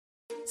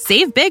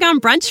Save big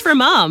on brunch for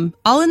mom,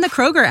 all in the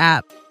Kroger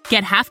app.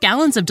 Get half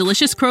gallons of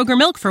delicious Kroger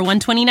milk for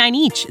 $1.29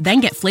 each.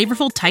 Then get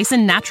flavorful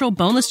Tyson natural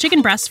boneless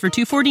chicken breasts for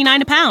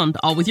 $2.49 a pound,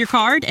 all with your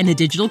card and a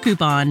digital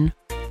coupon.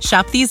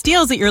 Shop these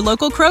deals at your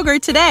local Kroger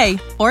today,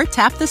 or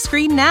tap the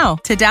screen now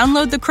to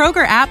download the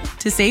Kroger app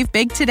to save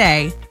big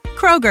today.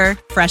 Kroger,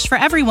 fresh for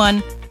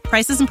everyone.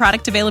 Prices and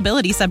product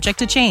availability subject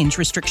to change.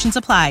 Restrictions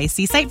apply.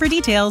 See site for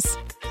details.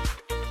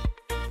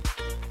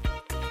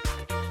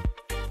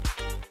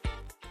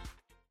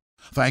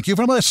 Thank you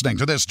for listening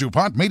to this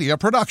DuPont Media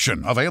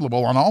production,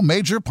 available on all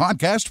major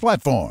podcast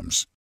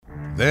platforms.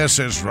 This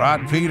is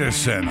Rod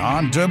Peterson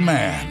on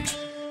demand.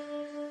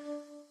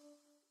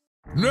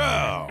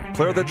 Now,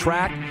 clear the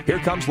track. Here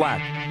comes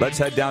Lack. Let's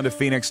head down to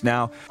Phoenix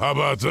now. How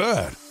about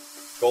that?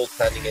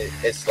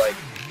 Goaltending is like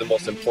the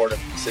most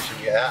important position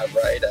you have,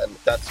 right? And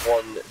that's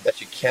one that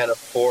you can't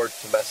afford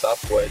to mess up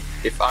with.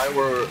 If I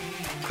were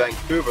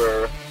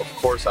Vancouver, of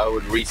course I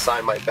would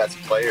re-sign my best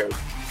player.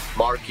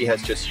 Markey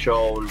has just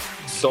shown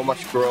so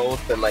much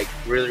growth and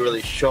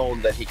really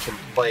shown that he can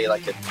play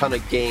like a ton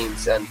of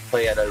games and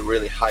play at a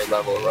really high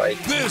level, right?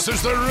 This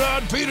is the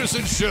Rod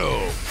Peterson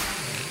Show.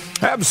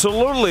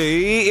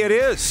 Absolutely, it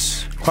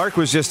is. Clark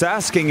was just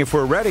asking if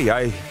we're ready.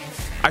 I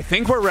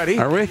think we're ready.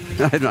 Are we?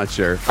 I'm not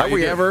sure. Are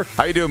we ever?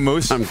 How you doing,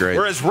 Moose? I'm great.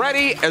 We're as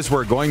ready as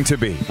we're going to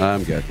be.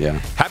 I'm good, yeah.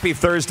 Happy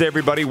Thursday,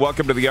 everybody.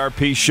 Welcome to the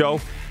RP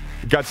Show.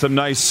 Got some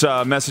nice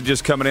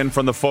messages coming in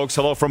from the folks.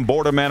 Hello from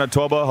Border,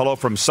 Manitoba. Hello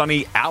from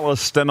sunny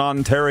Alliston,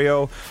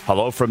 Ontario.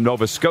 Hello from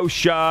Nova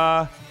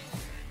Scotia.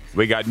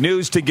 We got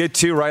news to get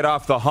to right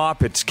off the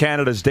hop. It's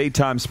Canada's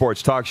daytime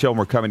sports talk show, and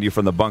we're coming to you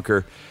from the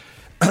bunker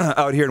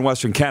out here in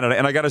Western Canada.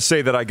 And I got to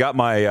say that I got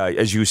my,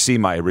 as you see,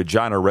 my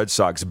Regina Red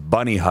Sox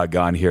bunny hug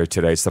on here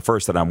today. It's the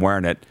first that I'm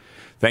wearing it.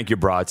 Thank you,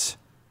 brats.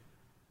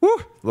 Woo!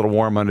 A little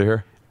warm under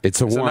here.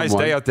 It's a nice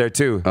day out there,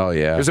 too. Oh,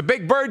 yeah. There's a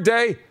big bird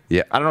day.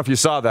 Yeah. I don't know if you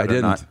saw that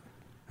or not.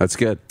 That's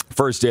good.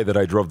 First day that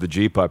I drove the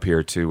Jeep up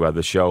here to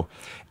the show,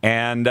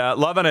 and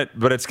loving it.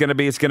 But it's gonna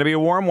be a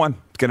warm one.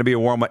 It's gonna be a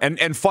warm one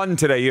and fun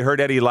today. You heard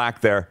Eddie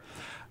Lack there.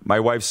 My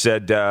wife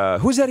said,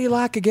 "Who's Eddie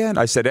Lack again?"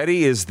 I said,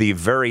 "Eddie is the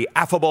very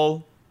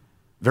affable,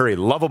 very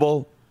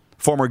lovable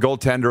former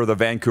goaltender of the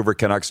Vancouver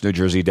Canucks, New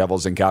Jersey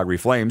Devils, and Calgary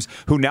Flames,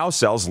 who now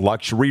sells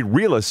luxury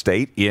real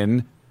estate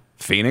in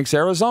Phoenix,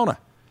 Arizona."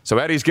 So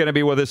Eddie's going to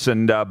be with us,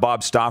 and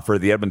Bob Stauffer,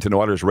 the Edmonton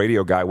Oilers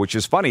radio guy, which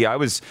is funny. I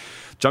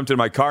jumped in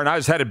my car, and I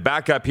was headed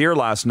back up here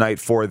last night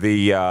for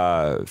the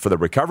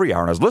recovery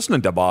hour, and I was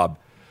listening to Bob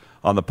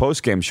on the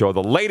postgame show,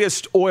 the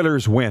latest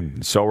Oilers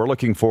win. So we're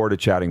looking forward to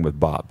chatting with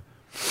Bob.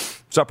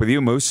 What's up with you,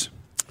 Moose?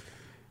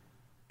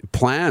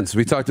 Plans.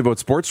 We talked about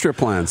sports trip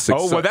plans.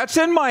 Well, that's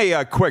in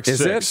my quick is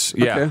six.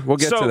 It? Yeah, okay, we'll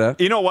get to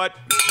that. You know what?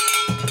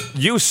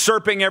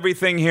 Usurping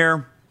everything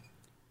here,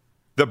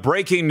 the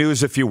breaking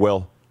news, if you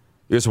will,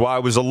 is why I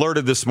was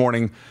alerted this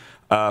morning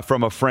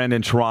from a friend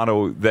in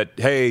Toronto that,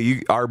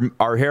 hey,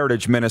 our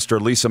heritage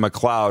minister, Lisa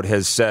MacLeod,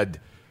 has said,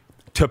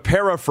 to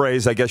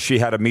paraphrase, I guess she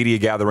had a media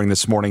gathering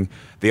this morning,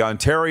 the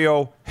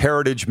Ontario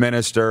heritage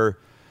minister,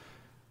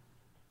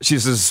 she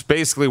says,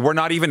 basically, we're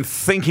not even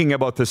thinking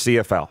about the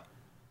CFL.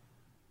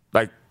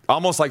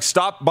 Almost like,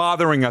 stop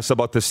bothering us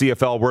about the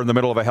CFL. We're in the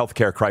middle of a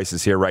healthcare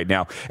crisis here right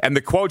now. And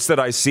the quotes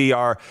that I see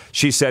are,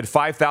 she said,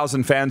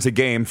 5,000 fans a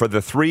game for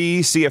the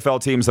 3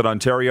 CFL teams in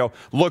Ontario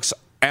looks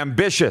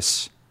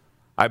ambitious.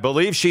 I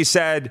believe she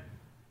said,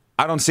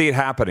 I don't see it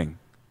happening.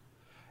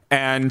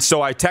 And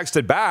so I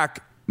texted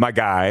back my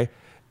guy,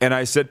 and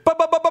I said, but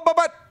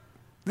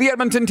the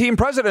Edmonton team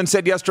president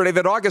said yesterday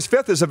that August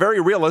 5th is a very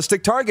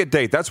realistic target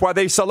date. That's why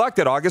they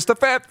selected August the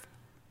 5th.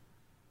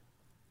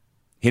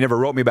 He never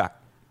wrote me back.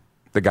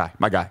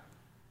 My guy.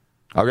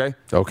 Okay?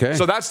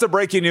 So that's the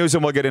breaking news,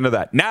 and we'll get into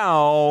that.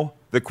 Now,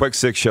 the quick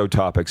 6 show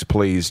topics,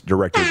 please,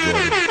 Director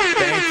Jordan.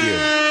 Thank you.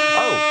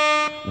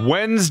 Oh,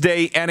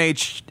 Wednesday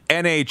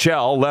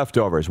NHL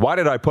leftovers. Why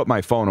did I put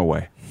my phone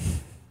away?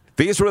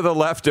 These were the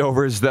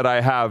leftovers that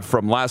I have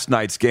from last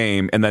night's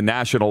game in the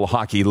National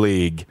Hockey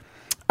League.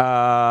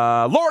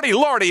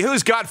 Lordy,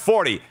 who's got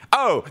 40?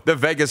 Oh, the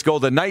Vegas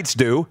Golden Knights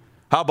do.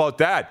 How about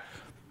that?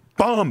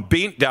 Boom,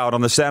 beat down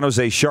on the San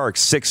Jose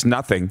Sharks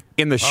 6-0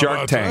 in the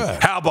Shark Tank.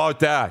 That? How about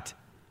that?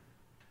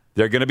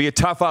 They're going to be a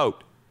tough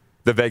out,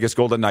 the Vegas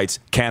Golden Knights,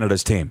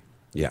 Canada's team.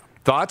 Yeah.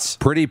 Thoughts?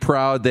 Pretty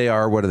proud they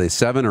are. What are they,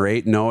 7 or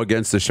 8-0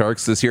 against the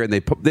Sharks this year? And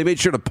they made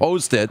sure to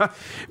post it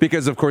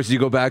because, of course, you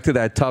go back to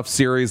that tough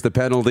series, the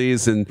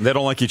penalties, and they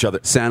don't like each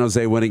other. San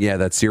Jose winning,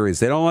 that series.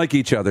 They don't like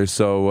each other,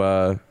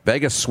 so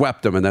Vegas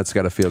swept them, and that's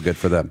got to feel good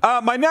for them.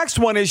 My next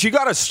one is you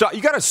got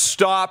to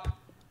stop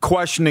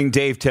questioning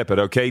Dave Tippett,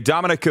 okay?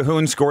 Dominic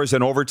Cahoon scores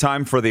in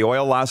overtime for the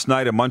Oil last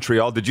night in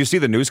Montreal. Did you see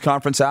the news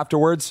conference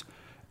afterwards?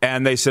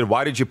 And they said,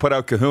 why did you put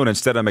out Cahoon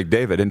instead of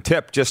McDavid? And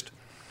Tip he's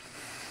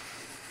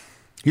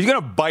going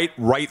to bite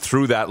right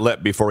through that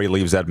lip before he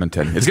leaves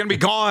Edmonton. It's going to be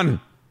gone.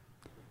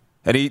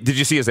 And did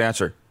you see his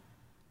answer?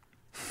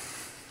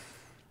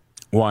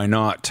 Why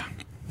not?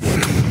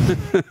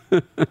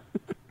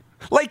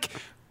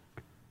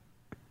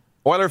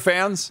 Oiler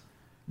fans,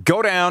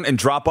 go down and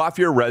drop off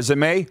your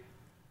resume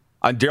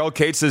on Daryl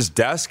Cates'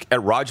 desk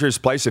at Rogers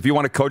Place if you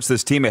want to coach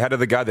this team ahead of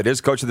the guy that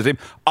is coaching the team.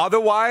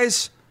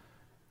 Otherwise,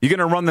 you're going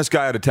to run this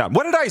guy out of town.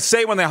 What did I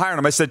say when they hired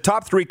him? I said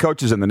top 3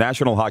 coaches in the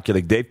National Hockey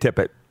League. Dave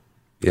Tippett.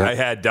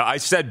 Yep. I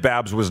said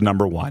Babs was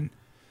number 1.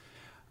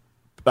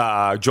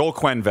 Joel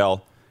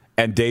Quenneville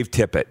and Dave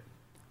Tippett.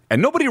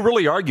 And nobody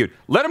really argued.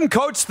 Let him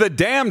coach the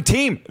damn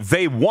team.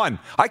 They won.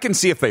 I can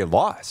see if they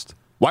lost.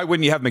 Why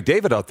wouldn't you have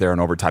McDavid out there in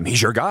overtime?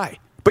 He's your guy.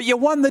 But you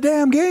won the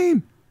damn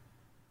game.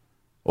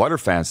 Oiler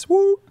fans,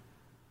 woo.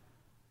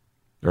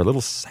 They're a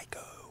little psycho.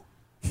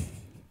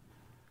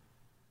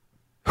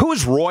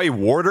 Who's Roy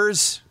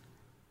Waters?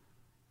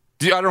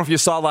 I don't know if you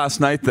saw last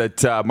night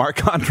that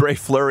Marc-Andre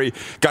Fleury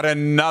got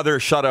another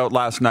shutout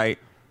last night,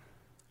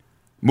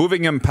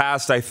 moving him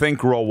past, I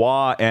think,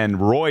 Roy and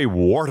Roy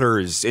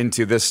Waters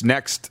into this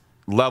next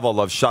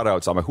level of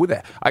shutouts. I'm like, who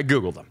the? I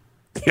Googled him.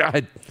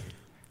 Yeah,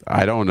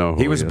 I don't know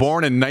who he was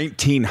born in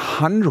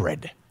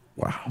 1900.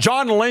 Wow.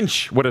 John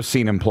Lynch would have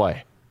seen him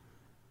play,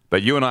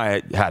 but you and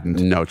I hadn't.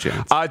 No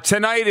chance.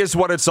 Tonight is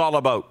what it's all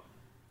about.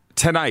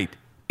 Tonight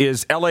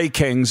is LA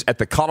Kings at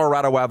the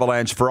Colorado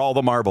Avalanche for all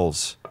the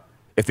marbles.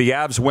 If the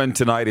Avs win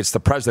tonight, it's the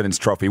President's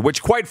Trophy,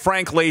 which, quite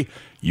frankly,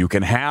 you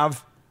can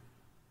have.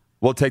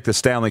 We'll take the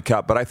Stanley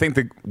Cup, but I think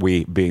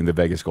we being the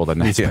Vegas Golden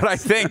Knights, yes. But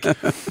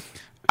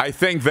I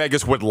think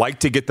Vegas would like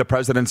to get the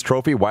President's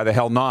Trophy. Why the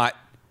hell not?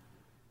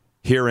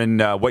 Here in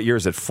what year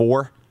is it?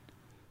 4?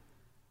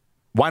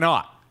 Why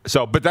not?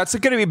 But that's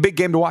going to be a big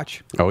game to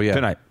watch. Oh yeah,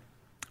 tonight.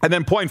 And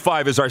then point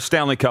 5 is our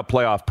Stanley Cup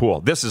playoff pool.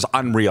 This is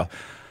unreal.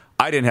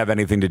 I didn't have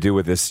anything to do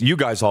with this. You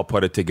guys all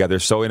put it together.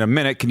 So in a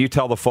minute, can you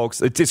tell the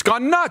folks it's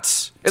gone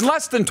nuts in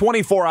less than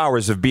 24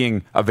 hours of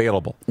being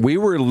available? We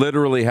were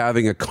literally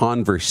having a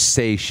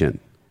conversation,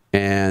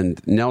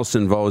 and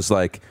Nelson Vo's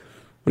like,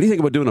 "What do you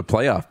think about doing a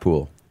playoff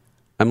pool?"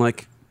 I'm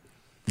like,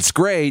 "It's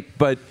great,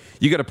 but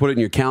you got to put it in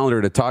your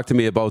calendar to talk to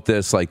me about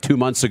this like 2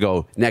 months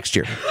ago next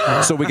year,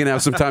 so we can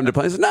have some time to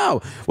play." I said,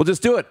 "No, we'll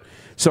just do it."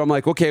 So I'm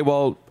like, okay,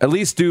 well, at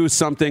least do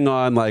something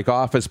on like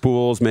office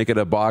pools, make it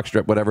a box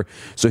strip, whatever.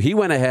 So he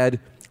went ahead,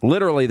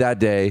 literally that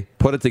day,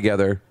 put it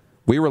together.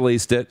 We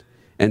released it.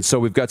 And so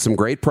we've got some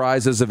great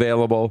prizes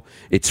available.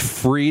 It's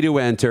free to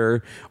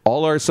enter.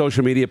 All our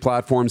social media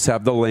platforms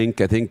have the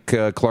link. I think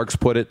Clark's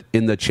put it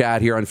in the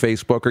chat here on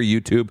Facebook or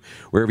YouTube,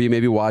 wherever you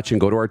may be watching.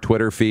 Go to our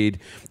Twitter feed.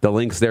 The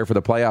link's there for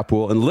the playoff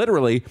pool. And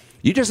literally,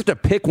 you just have to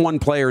pick one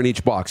player in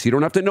each box. You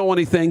don't have to know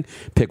anything.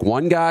 Pick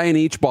one guy in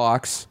each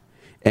box,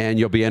 and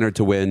you'll be entered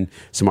to win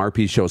some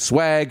RP Show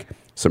swag,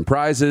 some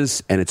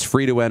prizes, and it's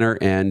free to enter,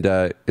 and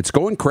it's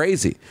going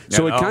crazy.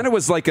 So it kind of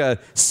was like a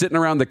sitting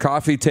around the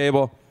coffee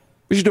table.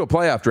 We should do a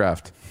playoff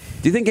draft.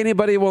 Do you think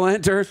anybody will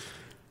enter?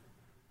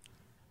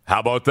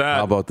 How about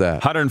that?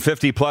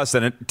 150 plus,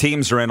 and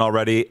teams are in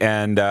already,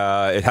 and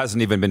it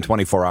hasn't even been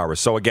 24 hours.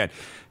 So again,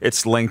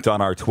 it's linked on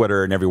our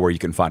Twitter and everywhere you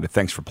can find it.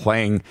 Thanks for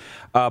playing.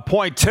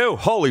 Point 2,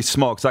 holy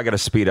smokes, I got to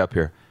speed up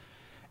here.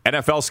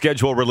 NFL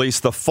schedule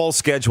released. The full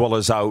schedule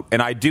is out.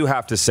 And I do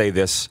have to say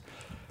this.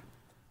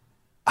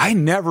 I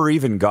never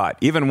even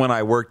when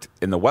I worked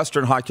in the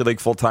Western Hockey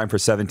League full-time for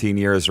 17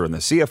 years or in the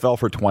CFL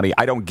for 20,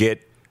 I don't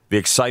get the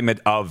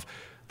excitement of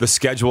the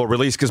schedule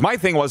release. Because my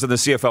thing was in the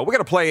CFL, we're going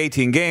to play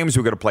 18 games.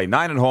 We're going to play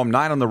 9 at home,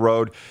 9 on the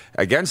road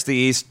against the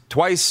East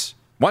twice,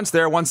 once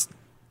there, once.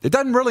 It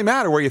doesn't really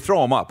matter where you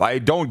throw them up. I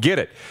don't get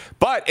it.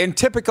 But in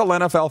typical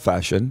NFL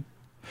fashion,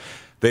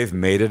 they've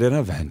made it an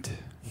event.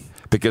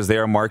 Because they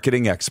are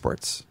marketing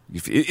experts.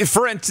 If,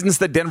 for instance,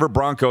 the Denver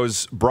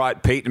Broncos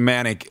brought Peyton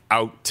Manning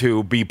out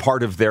to be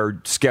part of their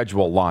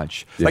schedule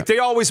launch. Yeah. Like, they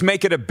always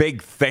make it a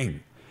big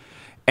thing.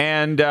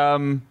 And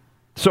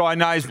so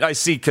I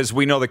see, because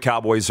we know the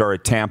Cowboys are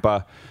at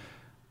Tampa.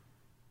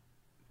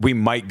 We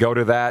might go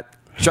to that.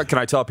 Chuck, can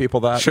I tell people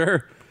that?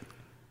 Sure.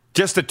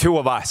 Just the two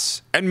of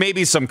us. And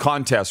maybe some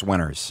contest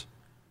winners.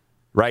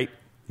 Right?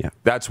 Yeah.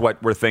 That's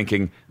what we're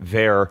thinking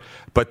there.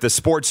 But the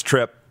sports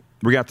trip,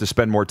 we're going to have to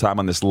spend more time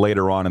on this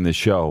later on in the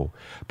show,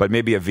 but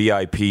maybe a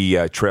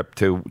VIP trip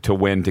to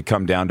win, to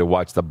come down to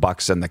watch the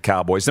Bucs and the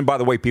Cowboys. And by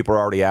the way, people are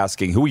already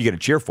asking, who are you going to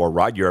cheer for,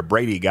 Rod? You're a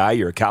Brady guy.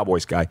 You're a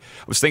Cowboys guy. I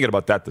was thinking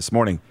about that this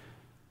morning.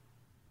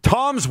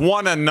 Tom's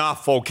won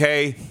enough,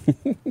 okay?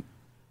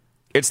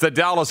 It's the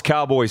Dallas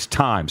Cowboys'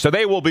 time. So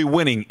they will be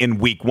winning in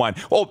week 1.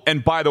 Oh,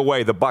 and by the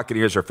way, the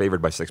Buccaneers are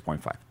favored by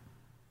 6.5.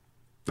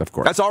 Of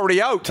course. That's already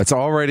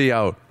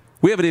out.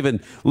 We haven't even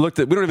looked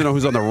at. We don't even know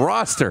who's on the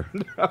roster.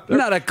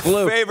 Not a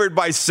clue. Favored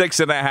by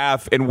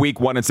 6.5 in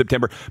week 1 in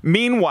September.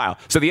 Meanwhile,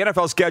 so the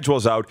NFL schedule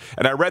is out,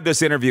 and I read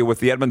this interview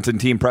with the Edmonton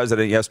team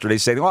president yesterday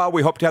saying, "Well,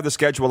 we hope to have the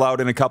schedule out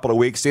in a couple of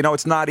weeks. You know,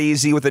 it's not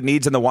easy with the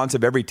needs and the wants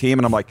of every team."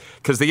 And I'm like,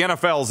 because the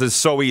NFL's is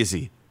so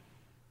easy.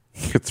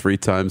 3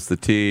 times the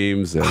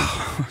teams. And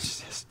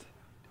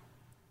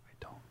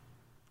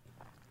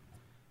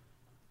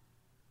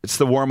It's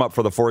the warm up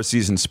for the Four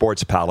Seasons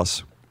Sports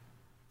Palace.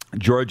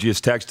 Georgie has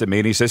texted me,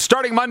 and he says,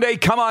 starting Monday,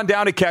 come on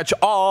down to catch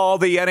all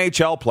the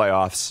NHL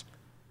playoffs.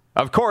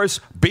 Of course,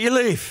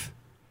 believe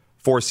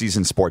Four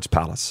Seasons Sports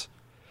Palace.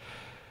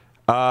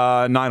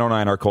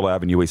 909 Arcola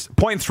Avenue East.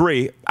 Point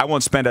 3, I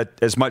won't spend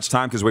as much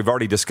time because we've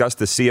already discussed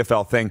the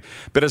CFL thing.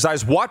 But as I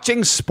was watching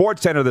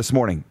SportsCenter this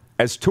morning,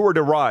 as Tour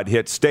de Rod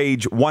hit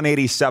stage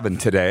 187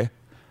 today,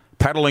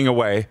 pedaling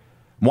away,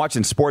 I'm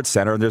watching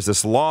SportsCenter, and there's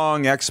this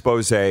long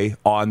expose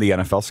on the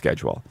NFL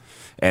schedule.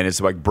 And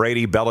it's like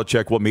Brady,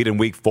 Belichick will meet in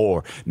week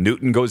 4.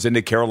 Newton goes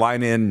into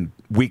Carolina in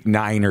week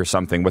 9 or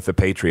something with the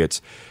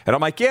Patriots. And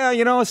I'm like, yeah,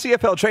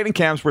 CFL training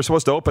camps were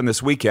supposed to open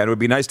this weekend. It would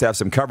be nice to have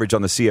some coverage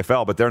on the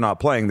CFL, but they're not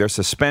playing. They're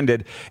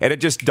suspended. And it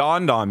just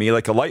dawned on me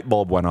like a light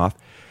bulb went off.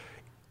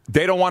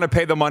 They don't want to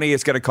pay the money.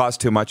 It's going to cost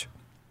too much.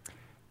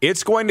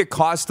 It's going to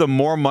cost them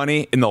more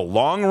money in the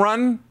long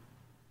run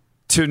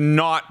to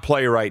not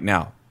play right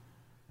now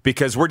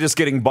because we're just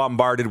getting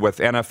bombarded with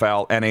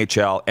NFL,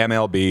 NHL,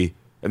 MLB,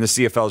 and the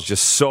CFL is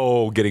just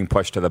so getting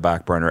pushed to the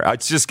back burner.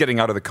 It's just getting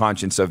out of the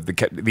conscience of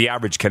the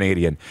average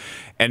Canadian.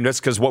 And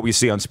that's because what we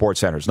see on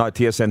SportsCenter is not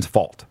TSN's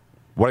fault.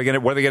 What are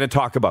they going to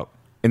talk about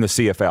in the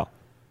CFL?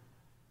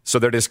 So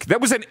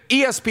that was an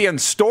ESPN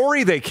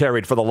story they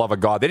carried, for the love of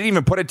God. They didn't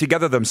even put it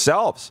together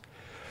themselves.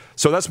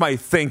 So that's my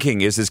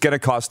thinking is it's going to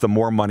cost them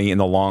more money in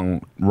the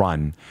long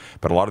run.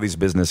 But a lot of these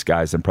business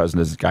guys and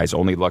presidents guys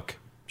only look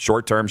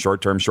short term.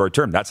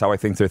 That's how I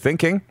think they're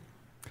thinking.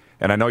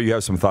 And I know you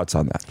have some thoughts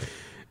on that.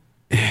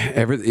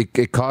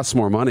 It costs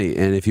more money,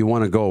 and if you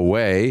want to go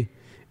away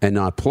and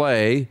not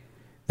play,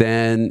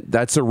 then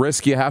that's a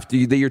risk that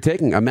you're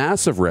taking, a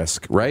massive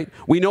risk, right?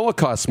 We know it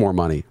costs more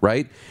money,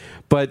 right?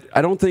 But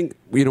I don't think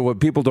what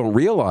people don't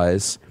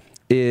realize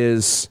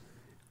is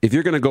if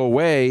you're going to go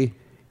away,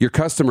 your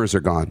customers are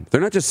gone.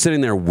 They're not just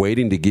sitting there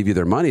waiting to give you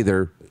their money.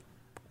 They're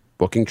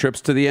booking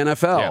trips to the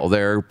NFL. Yeah.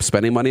 They're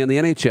spending money on the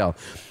NHL,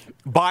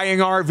 buying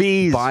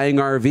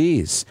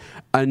RVs.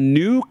 A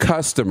new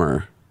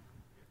customer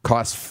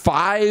costs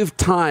 5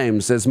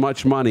 times as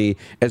much money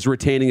as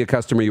retaining a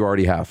customer you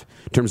already have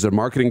in terms of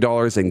marketing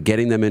dollars and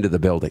getting them into the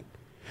building.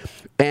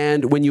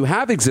 And when you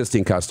have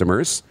existing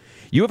customers,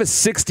 you have a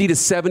 60 to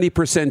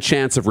 70%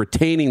 chance of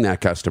retaining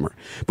that customer.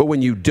 But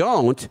when you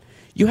don't,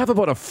 you have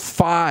about a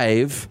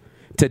 5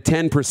 to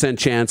 10%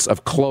 chance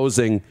of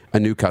closing a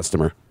new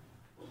customer.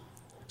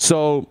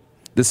 So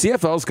the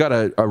CFL's got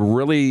a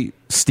really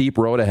steep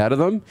road ahead of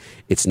them.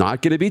 It's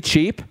not going to be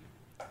cheap,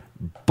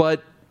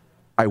 but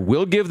I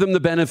will give them the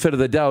benefit of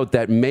the doubt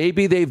that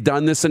maybe they've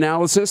done this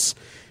analysis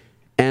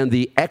and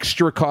the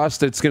extra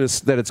cost that it's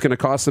going to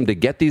cost them to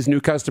get these new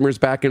customers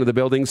back into the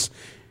buildings,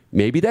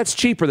 maybe that's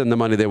cheaper than the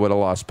money they would have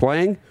lost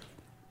playing,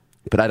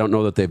 but I don't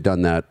know that they've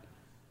done that.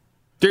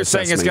 You're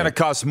saying it's going to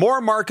cost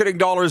more marketing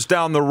dollars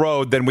down the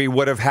road than we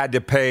would have had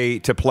to pay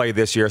to play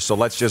this year, so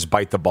let's just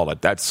bite the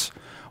bullet. That's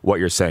what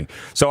you're saying.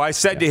 So I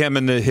said to him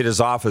in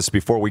his office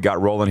before we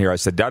got rolling here, I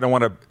said, I don't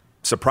want to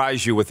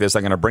surprise you with this.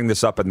 I'm going to bring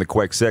this up in the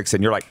quick 6,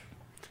 and you're like,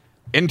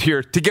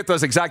 to get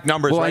those exact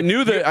numbers. Well, right?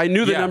 I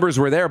knew the numbers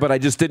were there, but I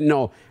just didn't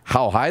know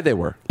how high they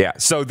were. Yeah.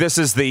 So this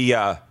is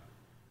the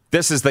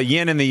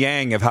yin and the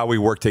yang of how we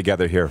work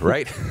together here,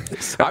 right?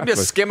 Exactly. I'm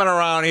just skimming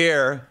around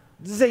here,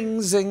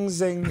 zing, zing,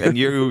 zing, and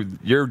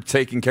you're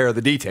taking care of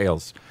the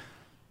details.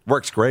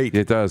 Works great.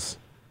 It does.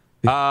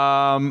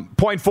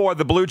 Point 4,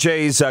 the Blue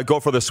Jays go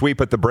for the sweep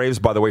at the Braves.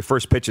 By the way,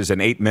 first pitch is in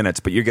 8 minutes,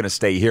 but you're going to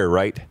stay here,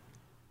 right?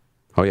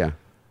 Oh yeah.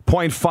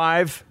 Point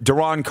 5,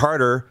 Duron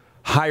Carter,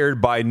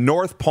 hired by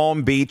North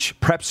Palm Beach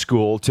Prep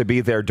School to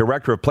be their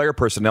director of player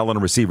personnel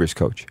and receivers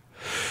coach.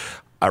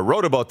 I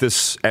wrote about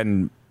this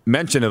and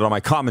mentioned it on my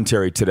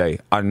commentary today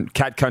on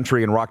Cat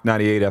Country and Rock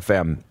 98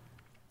 FM,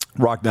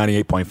 Rock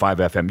 98.5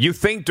 FM. You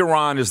think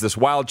Duron is this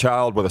wild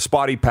child with a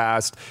spotty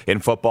past in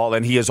football,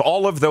 and he is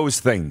all of those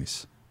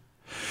things.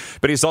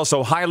 But he's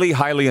also highly,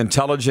 highly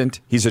intelligent.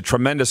 He's a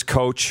tremendous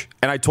coach.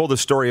 And I told the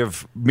story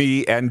of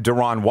me and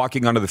Duron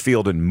walking onto the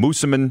field in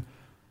Moosomin,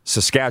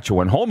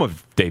 Saskatchewan, home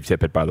of Dave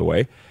Tippett, by the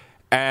way.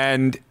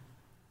 And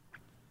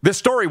this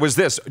story was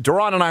this.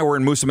 Duron and I were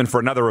in Moosomin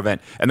for another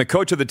event, and the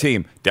coach of the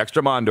team,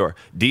 Dexter Mondor,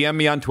 DM'd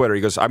me on Twitter.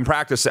 He goes,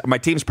 my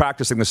team's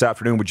practicing this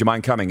afternoon. Would you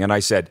mind coming? And I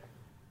said,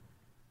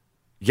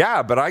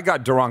 yeah, but I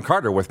got Duron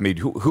Carter with me.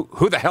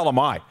 Who the hell am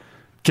I?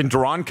 Can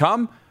Duron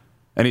come?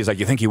 And he's like,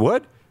 you think he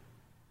would?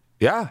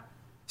 Yeah.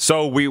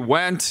 So we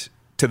went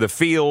to the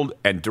field,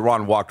 and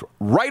Duron walked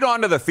right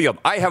onto the field.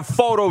 I have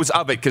photos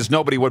of it because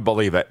nobody would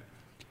believe it.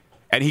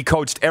 And he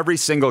coached every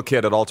single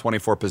kid at all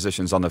 24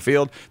 positions on the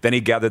field. Then he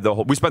gathered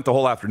we spent the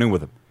whole afternoon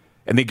with him.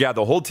 And he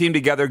gathered the whole team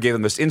together, gave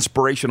them this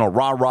inspirational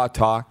rah-rah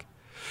talk.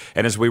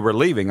 And as we were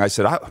leaving, I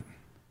said,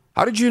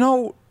 how did you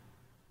know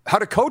how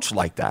to coach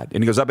like that?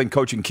 And he goes, I've been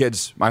coaching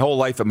kids my whole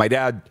life at my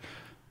dad,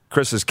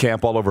 Chris's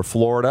camp all over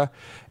Florida.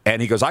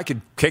 And he goes, I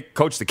could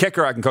coach the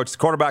kicker, I can coach the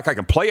quarterback, I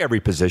can play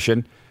every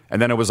position.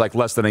 And then it was like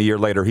less than a year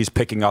later, he's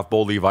picking off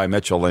Bo Levi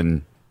Mitchell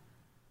in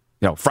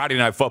Friday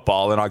Night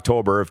Football in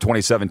October of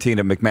 2017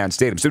 at McMahon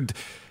Stadium. So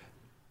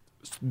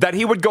that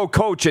he would go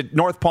coach at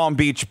North Palm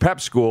Beach Prep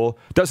School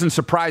doesn't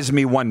surprise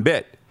me one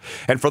bit.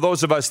 And for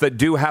those of us that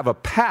do have a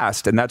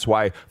past, and that's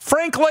why,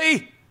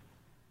 frankly,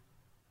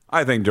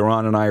 I think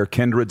Duron and I are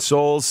kindred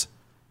souls.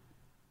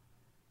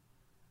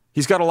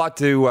 He's got a lot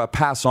to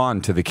pass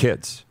on to the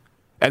kids.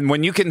 And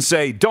when you can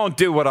say, don't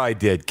do what I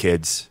did,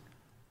 kids,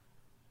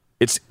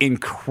 it's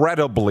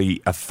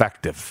incredibly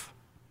effective.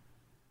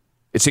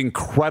 It's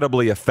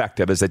incredibly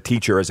effective as a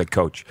teacher, as a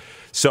coach.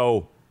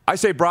 So I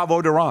say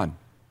bravo, Duran.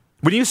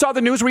 When you saw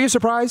the news, were you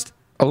surprised?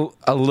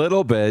 A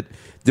little bit.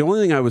 The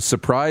only thing I was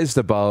surprised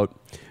about,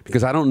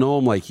 because I don't know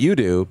him like you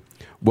do,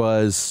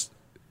 was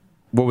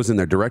what was in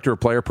there? Director of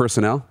Player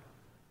Personnel?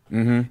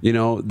 Mm-hmm. You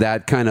know,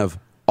 that kind of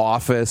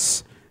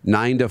office,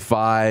 9 to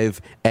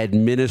 5,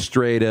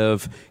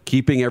 administrative,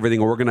 keeping everything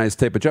organized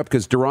type of job.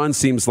 Because Duran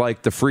seems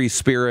like the free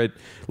spirit,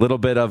 little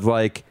bit of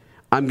like,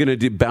 I'm going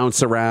to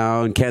bounce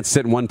around, can't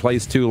sit in one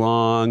place too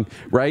long,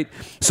 right?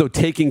 So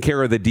taking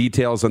care of the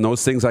details and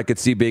those things I could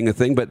see being a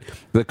thing. But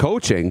the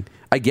coaching,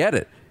 I get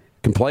it.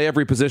 Can play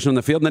every position on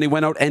the field. And then he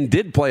went out and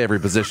did play every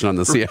position on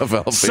the CFL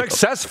field.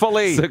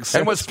 Successfully.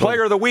 And was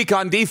player of the week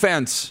on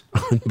defense.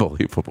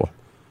 Unbelievable.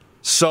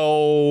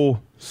 So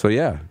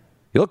yeah,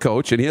 he'll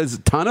coach, and he has a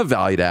ton of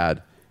value to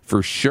add,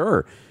 for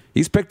sure.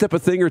 He's picked up a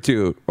thing or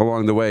two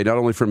along the way, not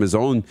only from his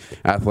own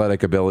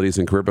athletic abilities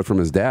and career, but from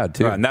his dad,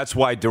 too. Right, and that's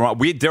why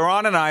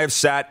Duran and I have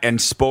sat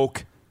and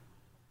spoke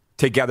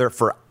together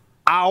for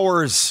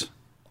hours.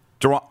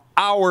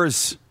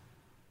 Hours.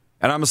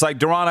 And I'm just like,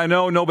 Duran, I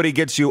know nobody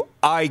gets you.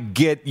 I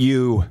get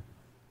you.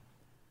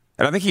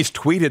 And I think he's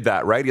tweeted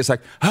that, right? He's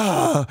like,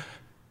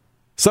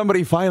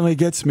 somebody finally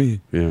gets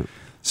me. Yeah.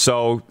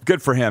 So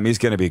good for him. He's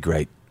going to be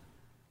great.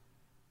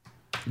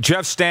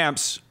 Jeff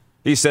Stamps,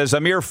 he says, a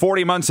mere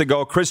 40 months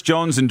ago, Chris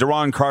Jones and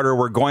Duran Carter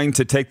were going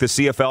to take the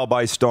CFL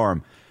by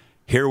storm.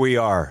 Here we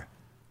are.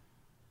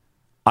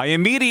 I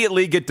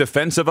immediately get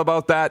defensive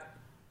about that.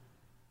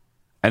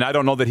 And I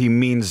don't know that he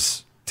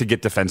means to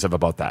get defensive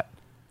about that.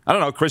 I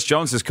don't know. Chris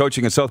Jones is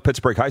coaching at South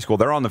Pittsburgh High School.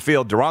 They're on the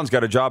field. Duran's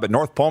got a job at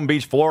North Palm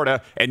Beach,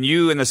 Florida. And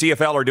you and the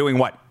CFL are doing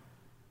what?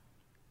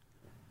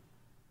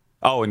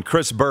 Oh, and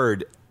Chris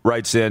Bird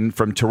writes in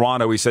from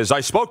Toronto. He says, I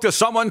spoke to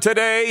someone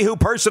today who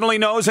personally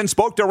knows and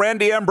spoke to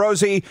Randy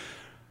Ambrosie.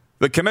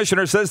 The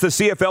commissioner says the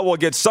CFL will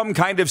get some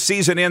kind of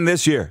season in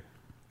this year.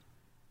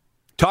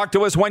 Talk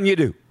to us when you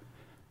do.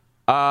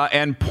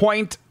 And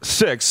point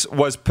 6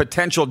 was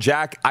potential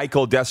Jack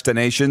Eichel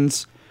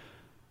destinations.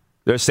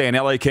 They're saying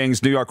LA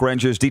Kings, New York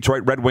Rangers,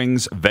 Detroit Red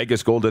Wings,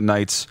 Vegas Golden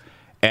Knights,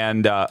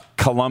 and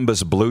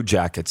Columbus Blue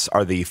Jackets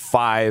are the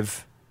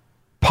 5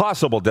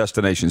 possible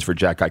destinations for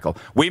Jack Eichel.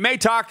 We may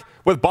talk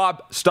with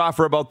Bob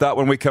Stauffer about that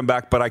when we come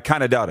back, but I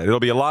kind of doubt it. It'll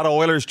be a lot of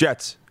Oilers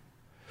Jets.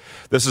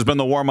 This has been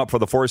the warm-up for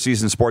the Four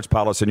Seasons Sports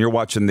Palace, and you're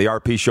watching the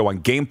RP Show on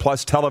Game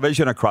Plus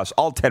television across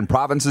all 10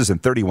 provinces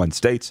and 31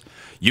 states,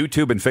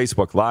 YouTube and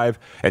Facebook Live,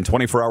 and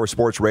 24-hour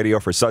sports radio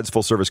for Suds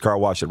full-service car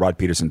wash at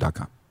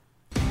rodpeterson.com.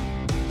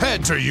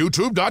 Head to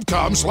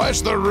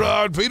youtube.com/The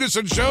Rod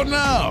Peterson Show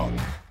now.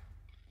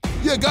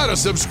 You gotta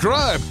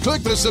subscribe.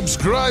 Click the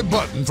subscribe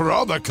button for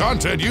all the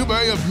content you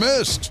may have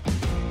missed.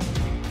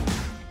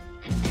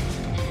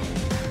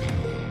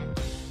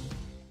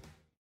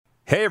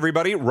 Hey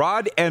everybody,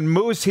 Rod and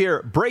Moose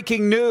here.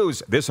 Breaking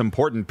news. This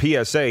important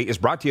PSA is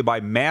brought to you by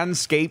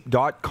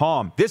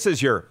Manscaped.com. This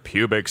is your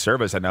pubic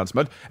service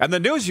announcement and the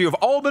news you've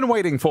all been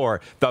waiting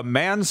for. The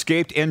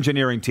Manscaped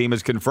engineering team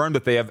has confirmed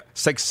that they have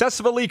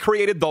successfully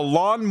created the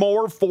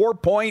Lawnmower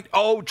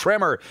 4.0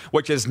 trimmer,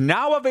 which is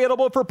now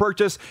available for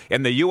purchase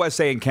in the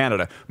USA and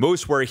Canada.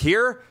 Moose, we're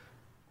here.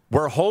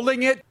 We're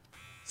holding it.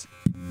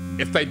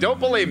 If they don't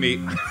believe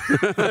me,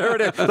 there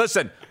it is.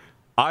 Listen.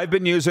 I've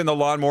been using the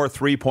Lawnmower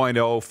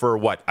 3.0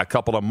 for, a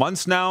couple of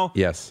months now?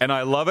 Yes. And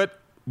I love it.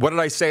 What did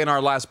I say in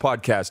our last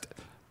podcast?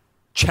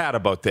 Chat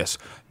about this.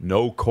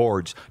 No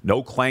cords,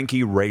 no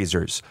clanky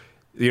razors.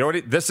 You know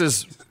what? This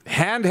is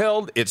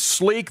handheld. It's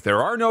sleek.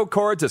 There are no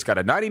cords. It's got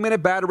a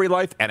 90-minute battery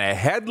life and a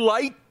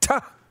headlight.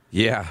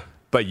 Yeah.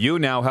 But you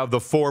now have the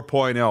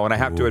 4.0, and I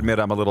have to admit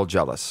I'm a little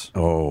jealous.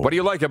 Oh. What do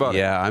you like about it?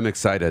 Yeah, I'm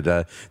excited.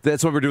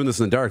 That's why we're doing this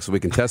in the dark, so we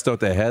can test out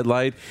the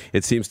headlight.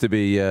 It seems to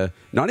be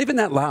not even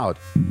that loud.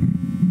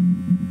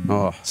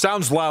 Oh.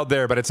 Sounds loud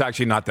there, but it's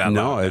actually not that loud.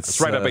 No, it's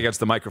right up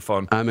against the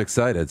microphone. I'm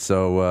excited.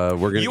 So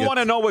we're going to. You want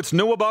to know what's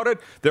new about it?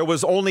 There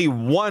was only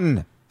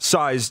one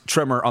size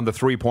trimmer on the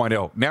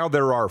 3.0. Now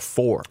there are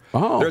 4.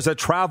 Oh. There's a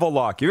travel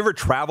lock. You ever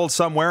traveled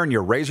somewhere and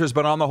your razor's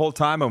been on the whole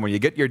time, and when you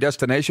get to your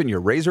destination,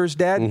 your razor's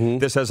dead? Mm-hmm.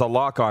 This has a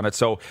lock on it,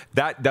 so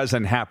that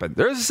doesn't happen.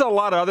 There's a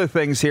lot of other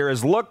things here.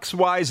 As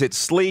looks-wise, it's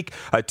sleek,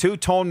 a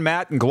 2-tone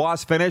matte and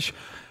gloss finish.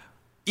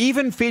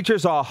 Even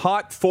features a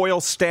hot foil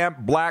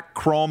stamped black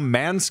chrome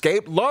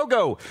Manscaped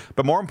logo.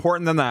 But more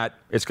important than that,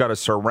 it's got a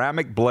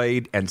ceramic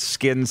blade and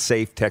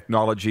skin-safe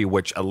technology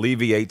which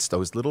alleviates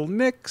those little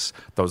nicks,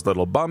 those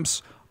little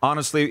bumps.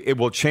 Honestly, it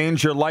will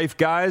change your life,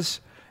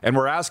 guys. And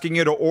we're asking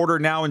you to order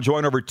now and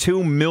join over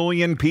 2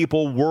 million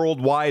people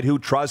worldwide who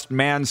trust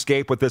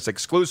Manscaped with this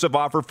exclusive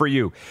offer for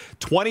you.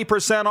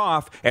 20%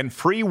 off and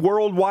free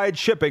worldwide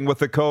shipping with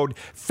the code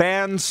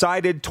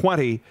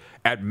FANSIDED20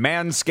 at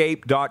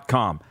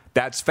manscaped.com.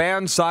 That's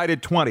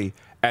FANSIDED20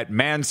 at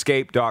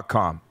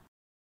manscaped.com.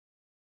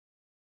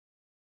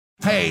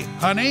 Hey,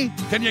 honey,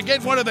 can you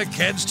get one of the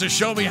kids to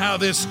show me how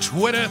this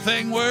Twitter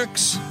thing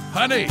works?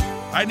 Honey,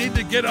 I need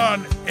to get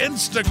on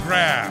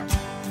Instagram.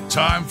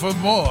 Time for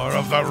more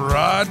of the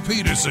Rod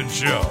Peterson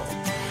Show.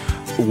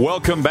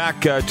 Welcome back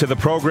to the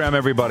program,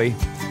 everybody.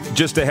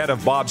 Just ahead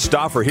of Bob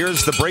Stauffer,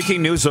 here's the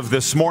breaking news of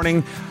this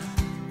morning.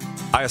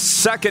 A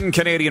second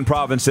Canadian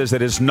province says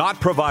it has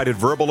not provided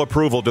verbal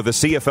approval to the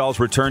CFL's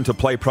return to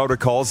play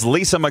protocols.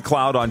 Lisa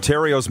MacLeod,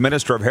 Ontario's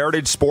Minister of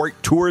Heritage, Sport,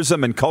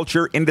 Tourism and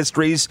Culture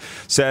Industries,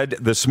 said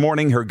this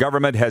morning her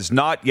government has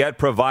not yet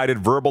provided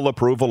verbal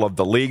approval of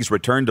the league's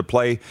return to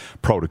play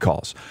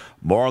protocols.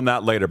 More on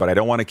that later, but I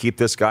don't want to keep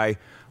this guy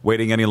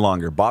waiting any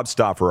longer. Bob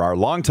Stauffer, our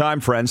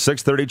longtime friend,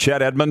 630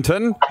 CHED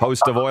Edmonton,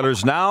 host of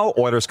Oilers Now,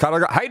 Oilers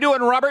Calgary. How you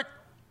doing, Robert?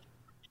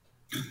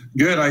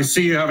 Good. I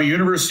see you have a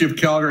University of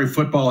Calgary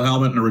football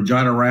helmet and a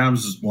Regina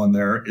Rams one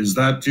there. Is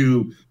that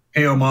to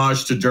pay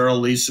homage to Darrell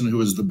Leeson, who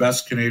is the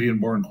best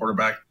Canadian-born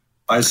quarterback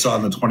I saw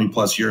in the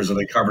 20-plus years that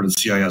I covered in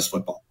CIS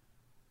football?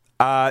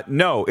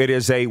 No, it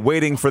is a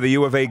waiting for the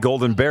U of A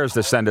Golden Bears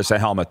to send us a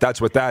helmet. That's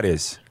what that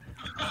is.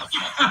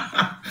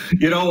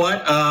 You know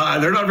what?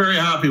 They're not very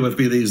happy with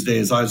me these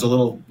days. I was a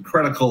little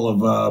critical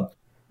of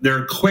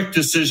their quick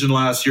decision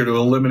last year to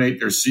eliminate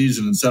their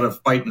season instead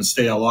of fighting to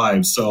stay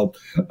alive. So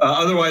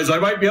otherwise, I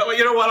might be able,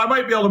 you know what? I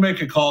might be able to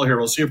make a call here.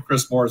 We'll see if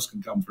Chris Morris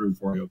can come through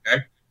for you,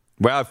 okay?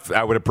 Well,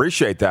 I would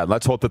appreciate that.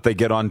 Let's hope that they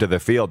get onto the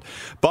field.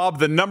 Bob,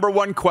 the number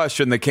one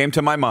question that came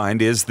to my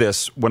mind is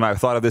this when I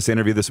thought of this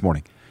interview this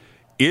morning.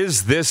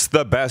 Is this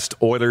the best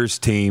Oilers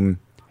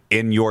team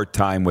in your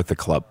time with the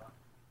club?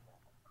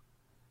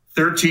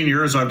 13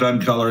 years I've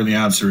done color, and the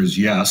answer is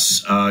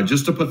yes.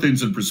 Just to put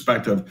things in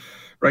perspective,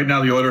 right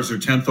now the Oilers are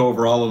 10th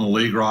overall in the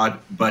league, Rod,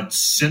 but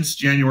since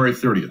January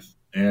 30th,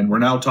 and we're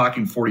now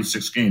talking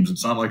 46 games,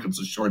 it's not like it's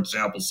a short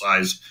sample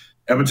size,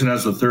 Edmonton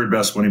has the third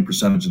best winning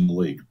percentage in the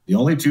league. The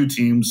only two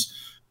teams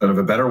that have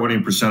a better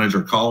winning percentage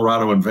are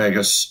Colorado and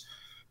Vegas,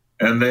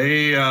 and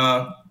they're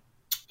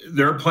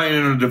playing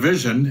in a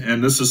division,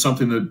 and this is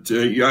something that,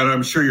 and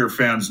I'm sure your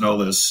fans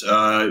know this,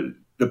 the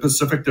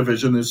Pacific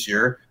Division this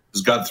year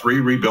has got three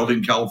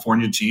rebuilding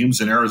California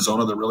teams in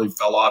Arizona that really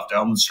fell off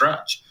down the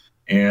stretch.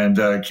 And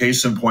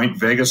case in point,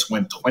 Vegas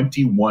went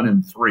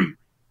 21-3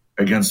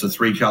 against the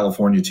three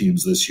California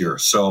teams this year.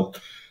 So,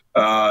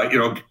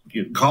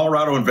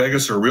 Colorado and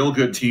Vegas are real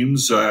good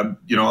teams. A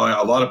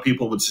lot of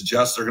people would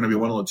suggest they're going to be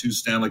one of the two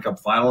Stanley Cup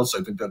finalists.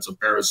 I think that's a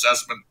fair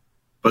assessment.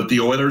 But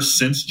the Oilers,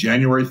 since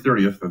January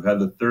 30th, have had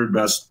the third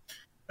best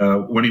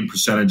winning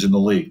percentage in the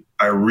league.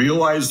 I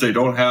realize they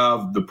don't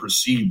have the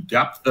perceived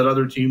depth that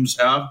other teams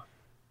have,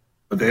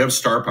 but they have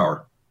star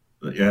power.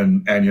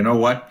 And you know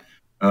what?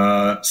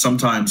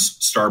 Sometimes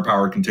star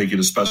power can take you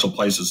to special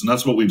places, and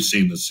that's what we've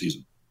seen this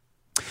season.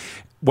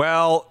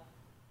 Well,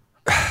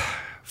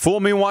 fool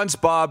me once,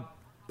 Bob.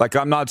 Like,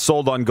 I'm not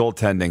sold on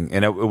goaltending,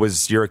 and it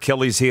was your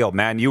Achilles heel,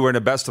 man. You were in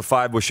a best of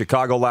five with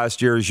Chicago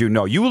last year, as you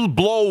know. You will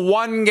blow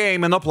one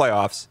game in the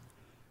playoffs.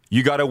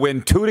 You got to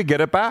win two to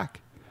get it back.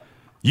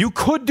 You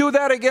could do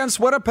that against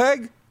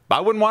Winnipeg.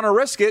 I wouldn't want to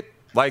risk it.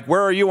 Like,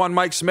 where are you on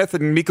Mike Smith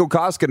and Mikko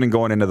Koskinen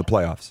going into the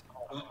playoffs?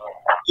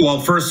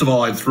 Well, first of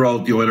all, I'd throw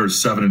out the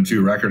Oilers'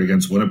 7-2 record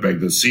against Winnipeg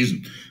this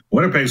season.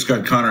 Winnipeg's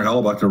got Connor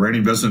Hellebuyck, the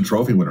reigning Vezina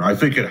Trophy winner. I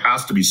think it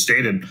has to be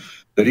stated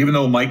that even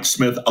though Mike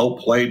Smith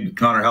outplayed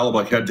Connor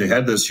Hellebuyck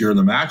head-to-head this year in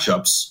the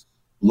matchups,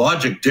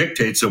 logic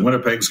dictates that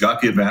Winnipeg's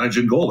got the advantage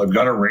in goal. They've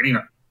got a reigning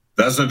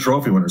Vezina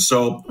Trophy winner.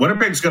 So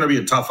Winnipeg's going to be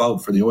a tough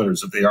out for the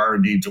Oilers if they are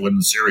indeed to win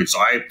the series.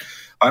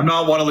 I'm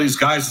not one of these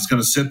guys that's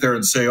going to sit there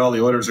and say,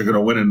 the Oilers are going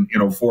to win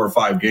in 4 or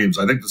 5 games.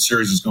 I think the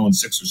series is going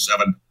 6 or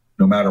 7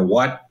 no matter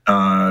what.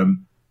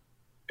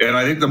 And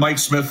I think the Mike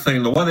Smith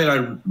thing, the one thing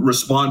I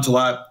respond to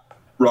that,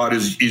 Rod,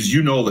 is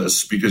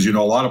this because you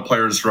know a lot of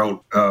players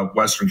throughout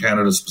Western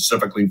Canada,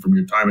 specifically from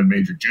your time in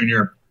Major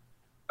Junior.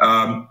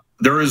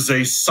 There is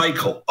a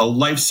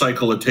life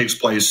cycle that takes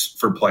place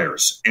for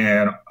players.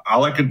 And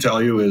all I can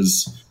tell you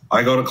is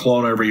I go to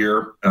Kelowna every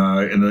year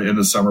in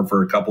the summer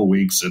for a couple of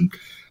weeks. And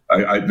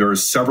there are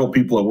several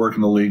people that work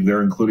in the league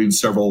there, including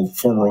several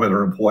former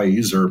Oilers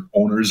employees or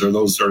owners or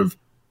those sort of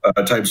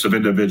types of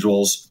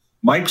individuals.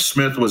 Mike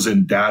Smith was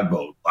in dad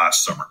mode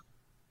last summer.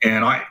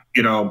 And I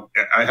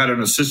had an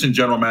assistant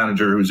general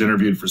manager who was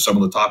interviewed for some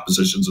of the top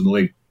positions in the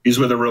league. He's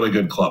with a really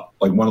good club,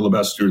 like one of the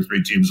best 2 or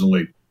 3 teams in the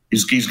league.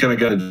 He's going to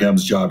get a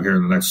GM's job here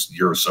in the next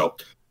year or so.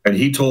 And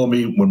he told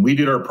me when we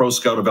did our pro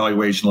scout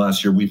evaluation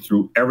last year, we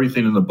threw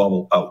everything in the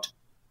bubble out.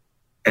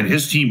 And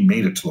his team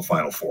made it to the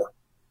Final Four.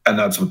 And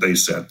that's what they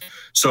said.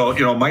 So,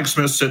 Mike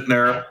Smith's sitting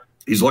there.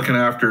 He's looking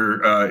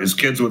after his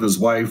kids with his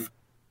wife.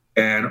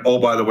 And,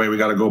 by the way, we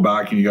got to go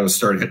back and you got to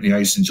start hitting the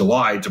ice in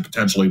July to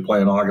potentially play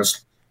in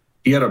August.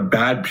 He had a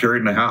bad period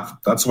and a half.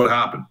 That's what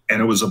happened.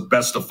 And it was a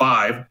best of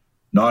 5,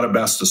 not a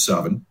best of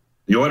 7.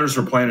 The Oilers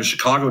were playing a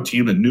Chicago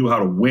team that knew how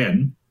to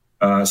win.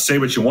 Say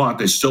what you want.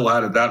 They still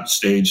had at that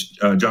stage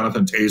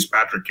Jonathan Toews,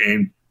 Patrick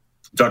Kane,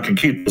 Duncan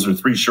Keith. Those are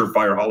 3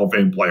 surefire Hall of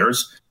Fame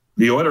players.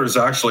 The Oilers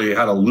actually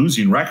had a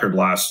losing record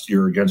last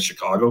year against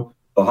Chicago.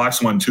 The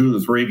Hawks won 2 of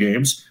the 3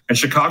 games. And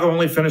Chicago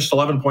only finished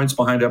 11 points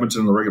behind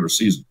Edmonton in the regular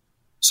season.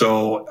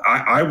 So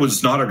I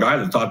was not a guy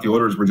that thought the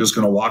Oilers were just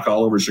going to walk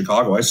all over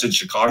Chicago. I said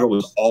Chicago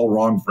was all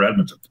wrong for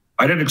Edmonton.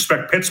 I didn't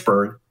expect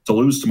Pittsburgh to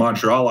lose to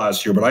Montreal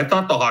last year, but I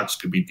thought the Hawks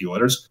could beat the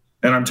Oilers.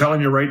 And I'm telling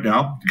you right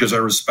now, because I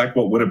respect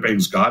what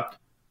Winnipeg's got,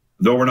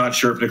 though we're not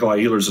sure if Nikolai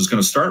Ehlers is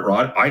going to start,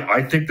 Rod,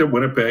 I think that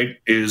Winnipeg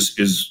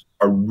is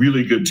a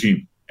really good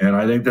team. And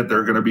I think that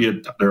they're going to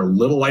be they're a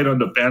little light on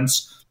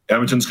defense.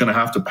 Edmonton's going to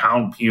have to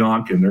pound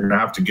Pionk, and they're going to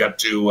have to get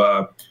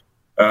to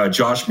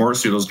Josh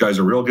Morrissey. Those guys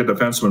are real good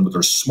defensemen, but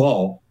they're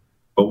small.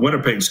 But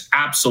Winnipeg's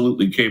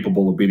absolutely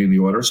capable of beating the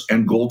Oilers,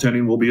 and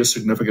goaltending will be a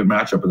significant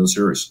matchup in the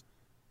series.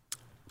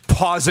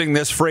 Pausing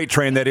this freight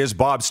train that is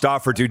Bob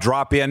Stauffer to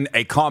drop in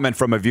a comment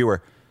from a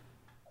viewer.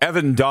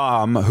 Evan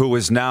Dom, who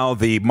is now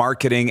the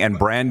marketing and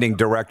branding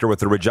director with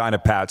the Regina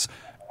Pats,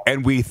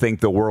 and we think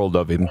the world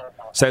of him,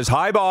 says,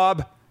 "Hi,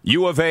 Bob,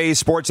 U of A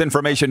Sports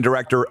Information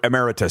Director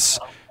Emeritus."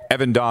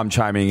 Evan Dom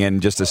chiming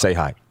in just to say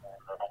hi.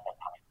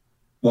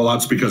 Well,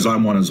 that's because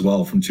I'm one as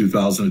well from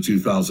 2000 to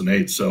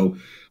 2008. So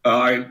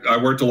I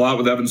worked a lot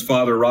with Evan's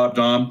father, Rob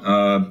Dom.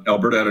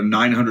 Alberta had a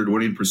 .900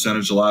 winning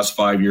percentage the last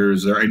 5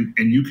 years there. And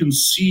you can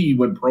see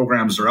when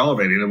programs are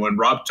elevating. And when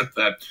Rob took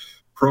that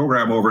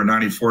program over in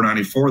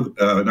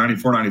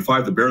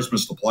 94-95, the Bears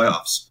missed the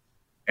playoffs.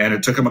 And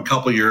it took him a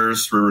couple of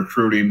years for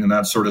recruiting and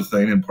that sort of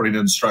thing and putting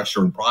in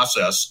structure and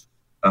process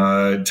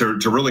to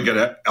really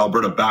get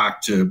Alberta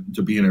back to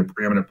being a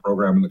preeminent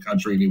program in the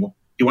country. And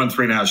he won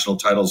 3 national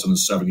titles in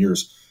his 7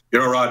 years. You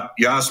know, Rod,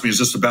 you asked me, is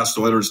this the best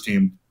Oilers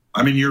team?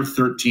 I'm in year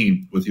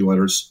 13 with the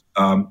Oilers.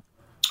 I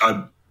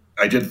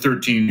did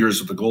 13 years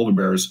with the Golden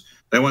Bears.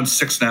 They won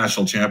 6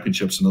 national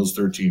championships in those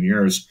 13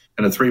 years,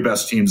 and the 3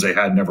 best teams they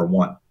had never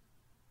won.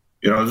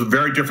 You know, it's a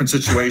very different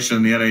situation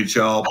in the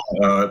NHL,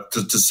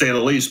 to say the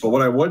least. But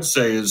what I would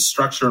say is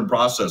structure and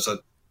process.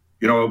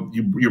 You know,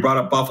 you brought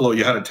up Buffalo.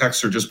 You had a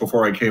texter just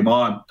before I came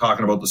on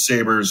talking about the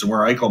Sabres and where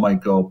Eichel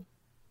might go.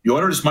 The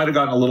Oilers might have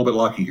gotten a little bit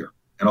lucky here,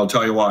 and I'll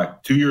tell you why.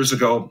 2 years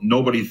ago,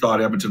 nobody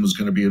thought Edmonton was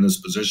going to be in this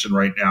position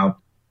right now.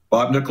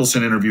 Bob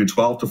Nicholson interviewed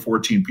 12 to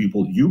 14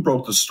 people. You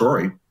broke the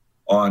story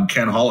on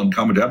Ken Holland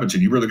coming to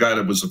Edmonton. You were the guy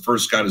that was the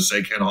first guy to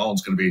say Ken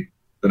Holland's going to be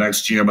the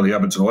next GM of the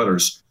Edmonton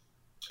Oilers.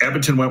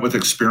 Edmonton went with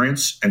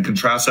experience, and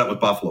contrast that with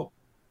Buffalo.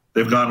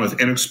 They've gone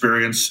with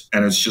inexperience,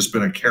 and it's just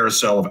been a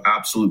carousel of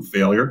absolute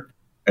failure.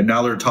 And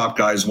now their top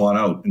guys want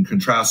out. And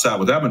contrast that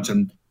with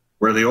Edmonton,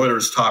 where the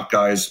Oilers' top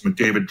guys,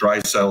 McDavid,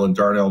 Draisaitl, and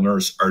Darnell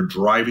Nurse, are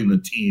driving the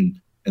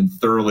team and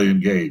thoroughly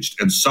engaged.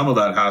 And some of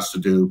that has to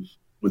do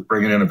with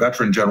bringing in a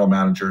veteran general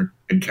manager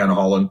in Ken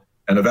Holland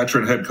and a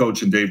veteran head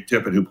coach in Dave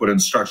Tippett, who put in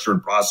structure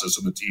and process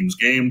in the team's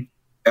game.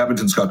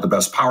 Edmonton's got the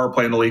best power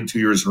play in the league 2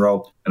 years in a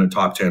row and a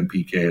top 10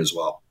 PK as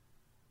well.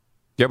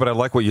 Yeah, but I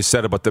like what you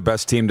said about the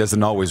best team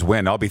doesn't always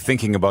win. I'll be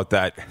thinking about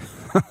that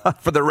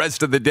for the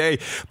rest of the day.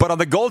 But on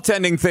the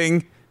goaltending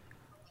thing,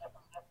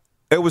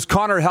 it was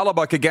Connor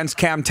Hellebuck against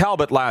Cam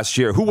Talbot last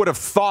year. Who would have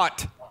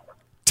thought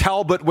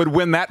Talbot would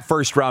win that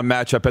first-round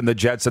matchup in the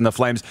Jets and the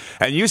Flames?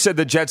 And you said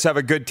the Jets have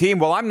a good team.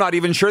 Well, I'm not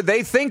even sure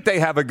they think they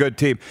have a good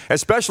team,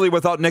 especially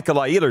without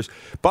Nikolai Ehlers.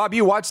 Bob,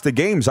 you watch the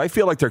games. I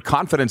feel like their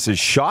confidence is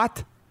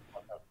shot,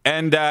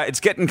 and it's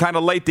getting kind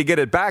of late to get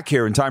it back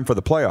here in time for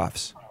the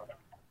playoffs.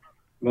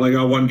 Well, they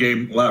got one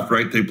game left,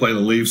 right? They play the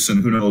Leafs,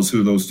 and who knows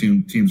who those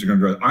teams are going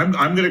to go.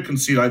 I'm going to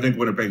concede. I think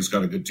Winnipeg's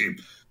got a good team.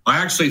 I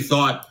actually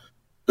thought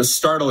the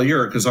start of the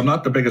year, because I'm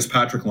not the biggest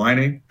Patrick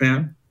Laine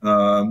fan.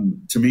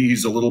 To me,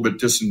 he's a little bit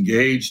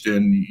disengaged,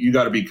 and you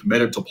got to be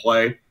committed to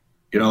play.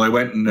 You know, they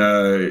went and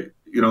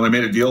they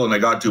made a deal and they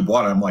got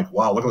Dubois. And I'm like,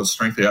 wow, look at the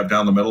strength they have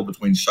down the middle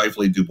between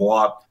Scheifele,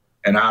 Dubois,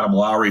 and Adam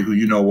Lowry, who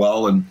you know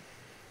well. And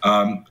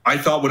I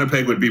thought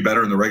Winnipeg would be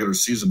better in the regular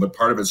season, but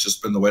part of it's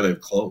just been the way they've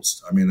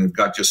closed. I mean, they've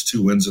got just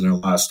 2 wins in their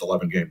last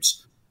 11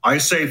 games. I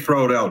say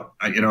throw it out.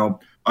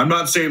 I'm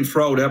not saying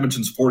throw out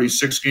Edmonton's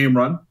 46-game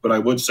run, but I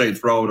would say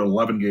throw out an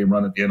 11-game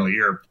run at the end of the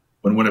year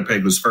when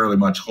Winnipeg was fairly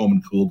much home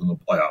and cooled in the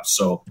playoffs.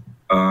 So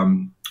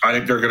I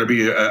think they're going to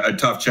be a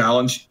tough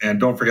challenge. And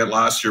don't forget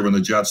last year when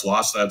the Jets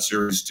lost that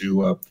series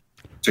to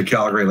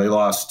Calgary, they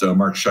lost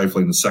Mark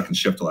Scheifele in the second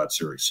shift of that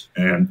series.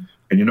 And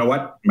you know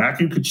what?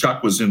 Matthew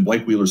Tkachuk was in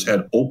Blake Wheeler's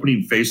head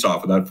opening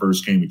face-off of that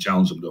first game. He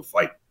challenged him to a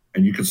fight.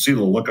 And you could see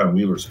the look on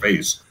Wheeler's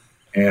face.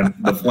 And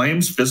the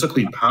Flames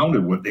physically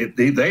pounded.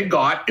 They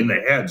got in the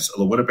heads of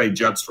the Winnipeg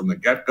Jets from the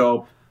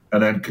get-go.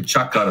 And then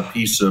Tkachuk got a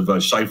piece of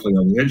Scheifele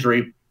on the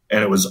injury.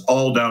 And it was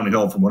all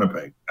downhill from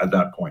Winnipeg at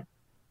that point.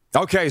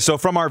 Okay, so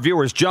from our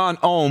viewers, John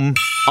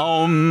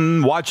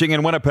Ohm, watching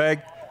in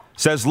Winnipeg,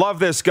 says, love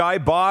this guy.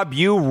 Bob,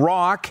 you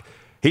rock.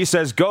 He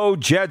says, go,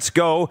 Jets,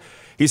 go.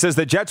 He says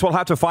the Jets will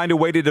have to find a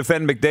way to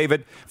defend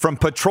McDavid. From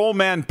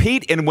Patrolman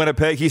Pete in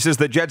Winnipeg, he says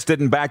the Jets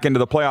didn't back into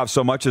the playoffs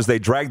so much as they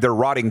dragged their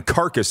rotting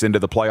carcass into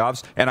the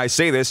playoffs. And I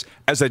say this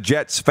as a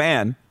Jets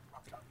fan.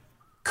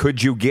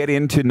 Could you get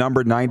into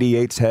number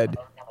 98's head?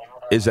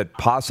 Is it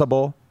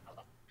possible?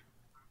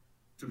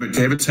 To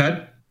McDavid's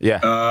head?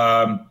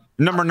 Yeah.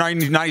 Number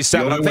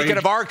 97. I'm thinking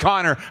of our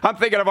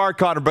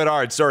Connor.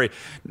 Bedard. Sorry.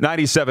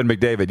 97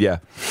 McDavid, yeah.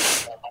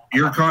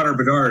 Your Connor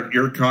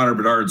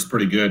Bedard's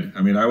pretty good.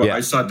 I mean,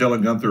 I saw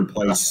Dylan Guenther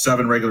play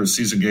 7 regular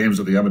season games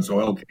with the Edmonton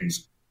Oil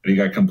Kings, and he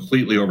got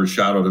completely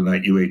overshadowed in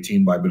that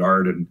U18 by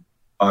Bedard and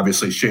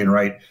obviously Shane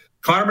Wright.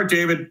 Connor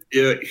McDavid,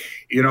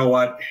 you know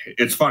what?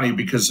 It's funny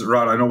because,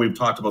 Rod, I know we've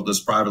talked about this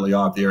privately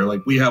off the air.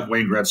 Like, we have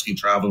Wayne Gretzky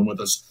traveling with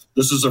us.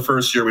 This is the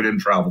first year we didn't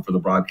travel for the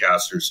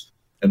broadcasters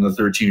in the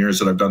 13 years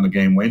that I've done the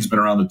game. Wayne's been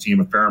around the team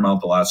a fair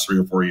amount the last 3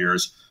 or 4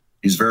 years.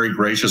 He's very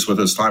gracious with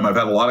his time. I've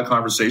had a lot of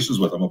conversations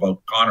with him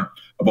about Connor,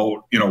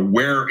 about,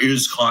 where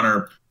is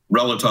Connor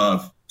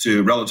relative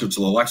to the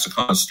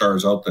lexicon of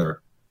stars out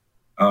there.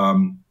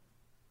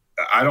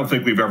 I don't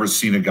think we've ever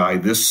seen a guy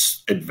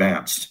this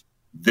advanced,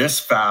 this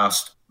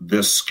fast,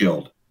 this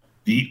skilled.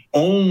 The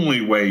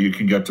only way you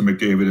can get to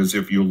McDavid is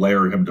if you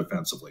layer him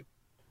defensively.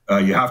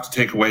 You have to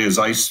take away his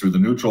ice through the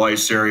neutral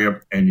ice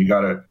area, and you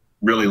got to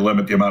really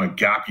limit the amount of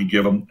gap you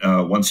give him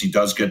once he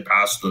does get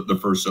past the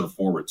first set of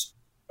forwards,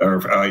 or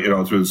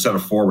through the set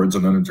of forwards.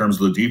 And then in terms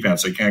of the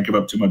defense, they can't give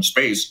up too much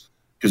space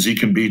because he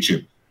can beat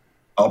you.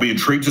 I'll be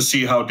intrigued to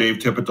see how Dave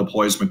Tippett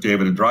deploys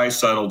McDavid and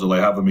Draisaitl. Do they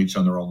have them each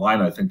on their own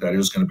line? I think that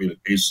is going to be the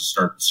case to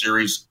start the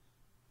series.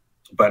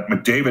 But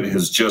McDavid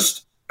has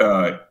just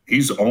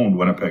he's owned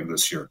Winnipeg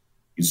this year.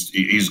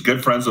 He's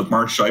good friends with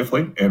Mark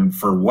Scheifele, and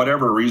for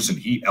whatever reason,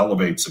 he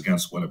elevates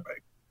against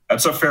Winnipeg.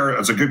 That's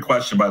a good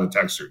question by the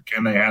texter.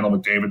 Can they handle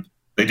McDavid?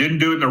 They didn't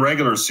do it in the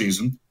regular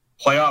season.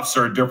 Playoffs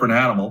are a different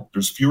animal.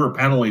 There's fewer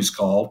penalties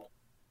called.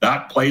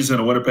 That plays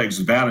into Winnipeg's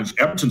advantage.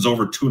 Edmonton's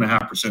over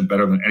 2.5%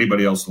 better than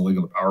anybody else in the league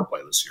in the power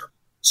play this year.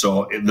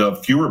 So the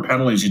fewer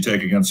penalties you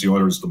take against the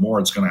Oilers, the more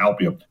it's going to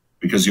help you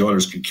because the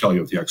Oilers can kill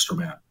you with the extra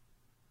man.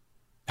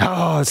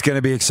 Oh, it's going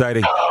to be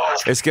exciting.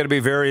 It's going to be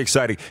very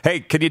exciting. Hey,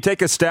 can you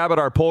take a stab at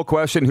our poll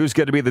question? Who's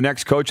going to be the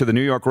next coach of the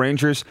New York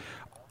Rangers?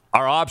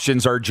 Our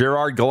options are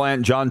Gerard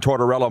Gallant, John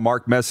Tortorella,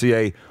 Mark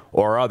Messier,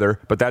 or other,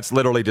 but that's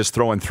literally just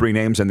throwing 3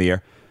 names in the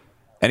air.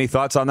 Any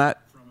thoughts on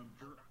that?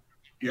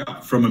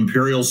 Yeah, from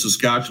Imperial,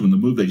 Saskatchewan, the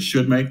move they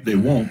should make, they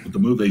won't, but the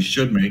move they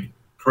should make,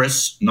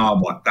 Chris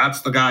Knoblauch.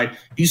 That's the guy.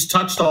 He's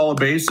touched all the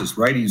bases,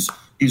 right?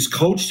 He's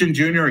coached in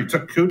junior. He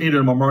took Kootenay to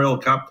the Memorial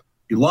Cup.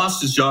 He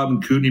lost his job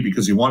in Kootenay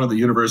because he wanted the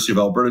University of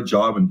Alberta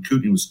job, and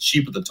Kootenay was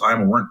cheap at the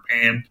time and weren't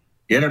paying.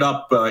 He ended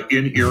up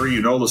in Erie.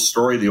 You know the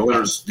story. The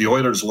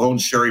Oilers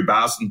loaned Sherry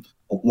Basson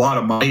a lot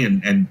of money,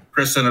 and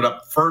Chris ended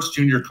up first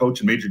junior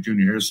coach in major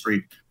junior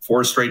history,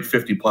 4 straight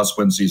 50-plus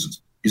win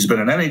seasons. He's been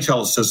an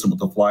NHL assistant with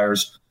the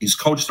Flyers. He's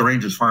coached the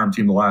Rangers farm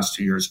team the last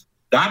 2 years.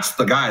 That's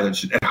the guy that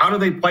should. And how do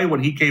they play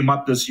when he came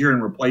up this year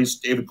and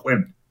replaced David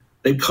Quinn?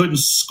 They couldn't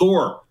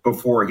score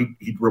before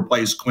he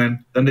replaced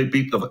Quinn. Then they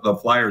beat the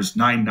Flyers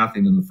 9-0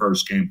 in the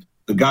first game.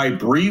 The guy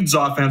breeds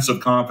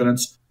offensive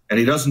confidence, and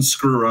he doesn't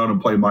screw around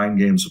and play mind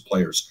games with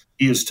players.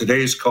 He is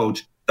today's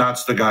coach.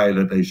 That's the guy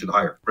that they should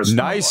hire.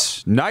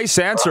 Nice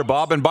answer,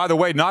 Bob. And by the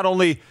way,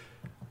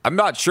 I'm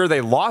not sure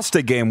they lost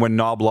a game when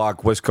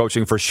Knoblauch was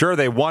coaching. For sure,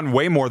 they won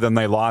way more than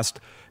they lost.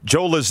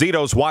 Joe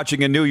Lazito's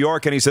watching in New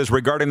York, and he says,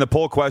 regarding the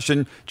poll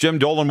question, Jim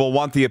Dolan will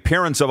want the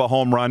appearance of a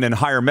home run and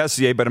hire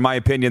Messier, but in my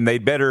opinion,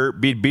 they'd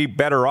be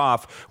better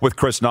off with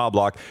Chris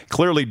Knoblauch.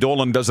 Clearly,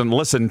 Dolan doesn't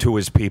listen to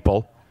his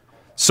people,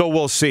 so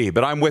we'll see.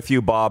 But I'm with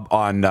you, Bob,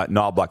 on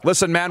Knoblauch.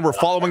 Listen, man, we're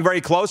following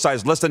very close. I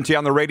was listening to you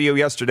on the radio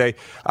yesterday.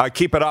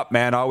 Keep it up,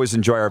 man. I always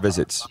enjoy our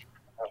visits.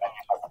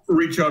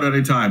 Reach out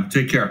anytime.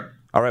 Take care.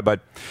 All right, bud.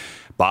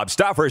 Bob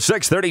Stauffer,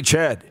 630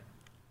 Ched.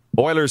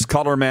 Oilers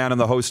color man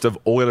and the host of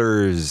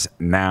Oilers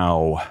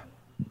Now.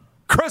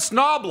 Chris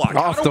Knoblauch.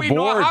 Off the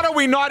board. How do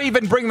we not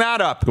even bring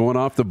that up? Going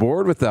off the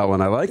board with that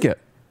one. I like it.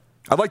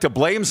 I'd like to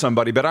blame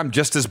somebody, but I'm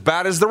just as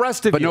bad as the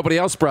rest of you. But nobody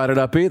else brought it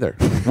up either.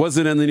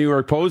 Wasn't in the New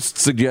York Post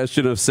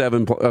suggestion of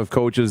 7 of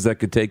coaches that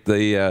could take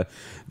the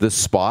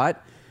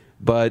spot,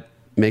 but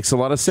makes a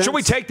lot of sense. Should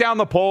we take down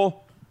the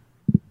poll?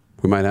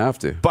 We might have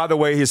to. By the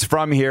way, he's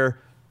from here,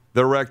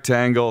 the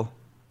rectangle.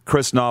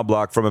 Chris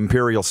Knoblauch from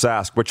Imperial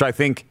Sask, which I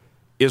think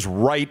is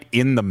right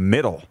in the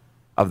middle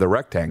of the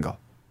rectangle.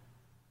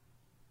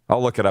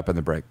 I'll look it up in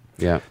the break.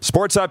 Yeah.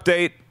 Sports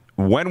update.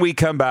 When we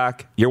come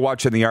back, you're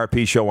watching the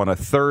RP show on a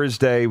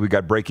Thursday. We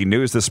got breaking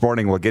news this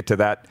morning. We'll get to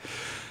that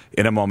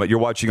in a moment. You're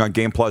watching on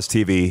Game Plus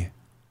TV,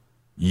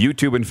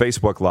 YouTube and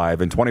Facebook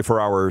Live, and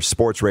 24-hour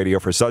sports radio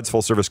for Suds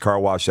Full Service Car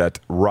Wash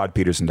at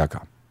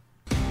rodpeterson.com.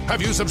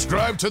 Have you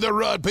subscribed to the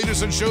Rod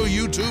Peterson Show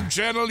YouTube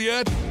channel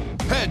yet?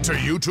 Head to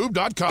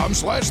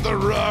youtube.com/The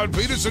Rod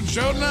Peterson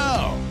Show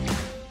now.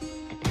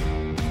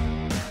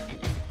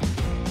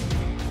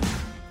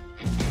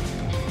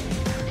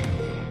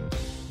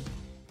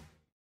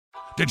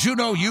 Did you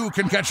know you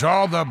can catch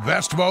all the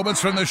best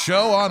moments from the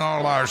show on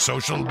all our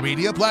social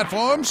media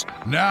platforms?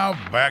 Now,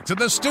 back to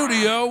the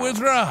studio with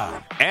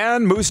Rod.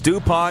 And Moose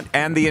DuPont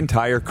and the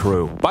entire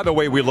crew. By the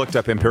way, we looked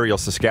up Imperial,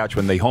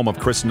 Saskatchewan, the home of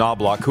Chris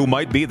Knoblauch, who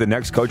might be the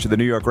next coach of the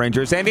New York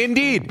Rangers. And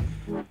indeed,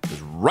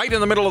 is right in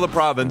the middle of the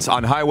province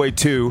on Highway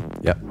 2.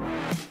 Yep.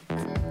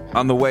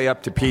 On the way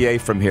up to PA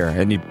from here.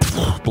 And you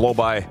blow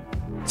by.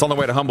 It's on the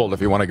way to Humboldt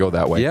if you want to go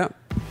that way. Yeah.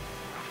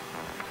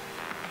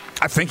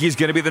 I think he's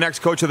going to be the next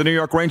coach of the New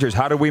York Rangers.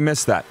 How did we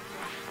miss that?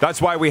 That's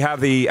why we have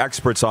the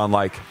experts on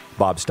like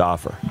Bob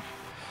Stauffer.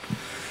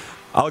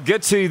 I'll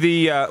get to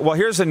the,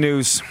 here's the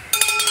news.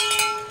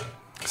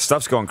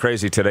 Stuff's going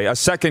crazy today. A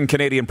second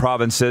Canadian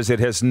province says it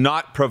has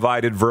not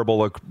provided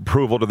verbal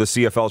approval to the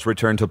CFL's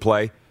return to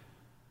play.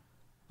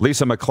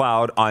 Lisa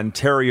MacLeod,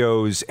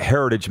 Ontario's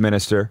heritage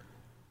minister,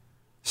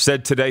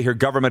 said today her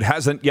government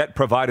hasn't yet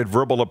provided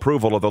verbal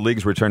approval of the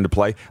league's return to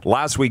play.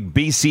 Last week,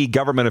 BC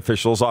government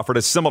officials offered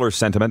a similar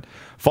sentiment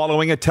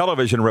following a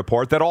television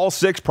report that all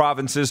 6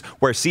 provinces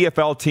where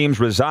CFL teams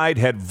reside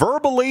had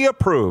verbally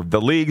approved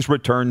the league's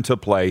return to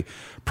play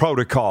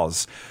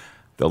protocols.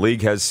 The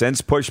league has since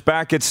pushed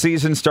back its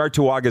season start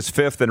to August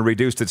 5th and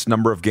reduced its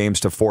number of games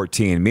to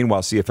 14.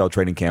 Meanwhile, CFL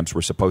training camps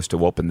were supposed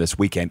to open this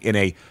weekend. In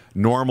a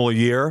normal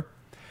year,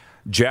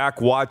 Jack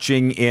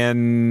watching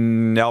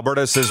in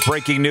Alberta says,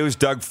 breaking news,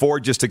 Doug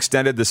Ford just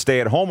extended the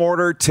stay-at-home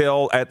order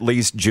till at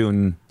least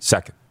June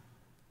 2nd.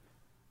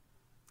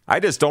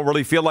 I just don't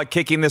really feel like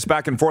kicking this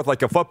back and forth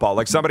like a football.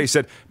 Like somebody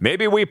said,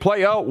 maybe we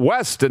play out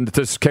west and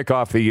to kick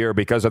off the year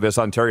because of this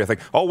Ontario thing.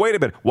 Oh, wait a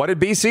minute. What did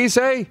BC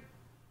say?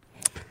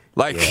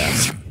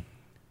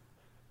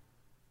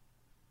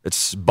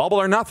 It's bubble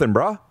or nothing,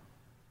 bruh.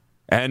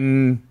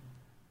 And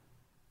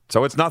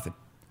so it's nothing.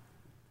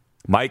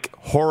 Mike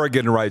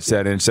Horrigan writes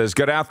that and says,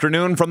 good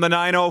afternoon from the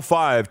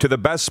 905 to the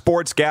best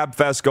sports gab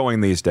fest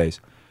going these days.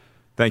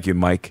 Thank you,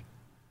 Mike,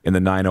 in the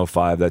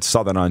 905. That's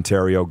Southern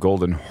Ontario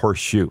Golden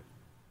Horseshoe.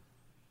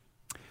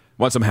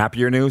 Want some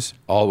happier news?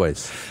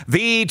 Always.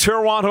 The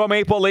Toronto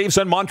Maple Leafs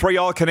and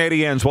Montreal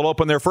Canadiens will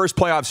open their first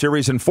playoff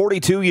series in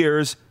 42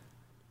 years,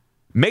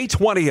 May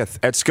 20th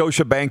at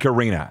Scotiabank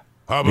Arena.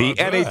 How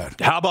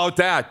about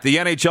that? The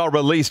NHL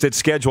released its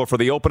schedule for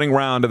the opening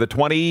round of the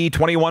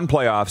 2021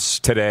 playoffs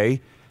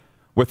today,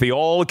 with the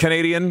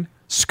All-Canadian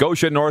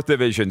Scotia North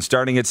Division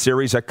starting its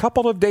series a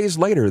couple of days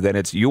later than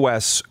its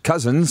U.S.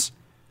 cousins.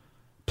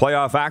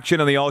 Playoff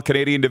action in the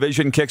All-Canadian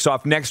Division kicks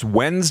off next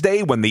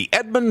Wednesday when the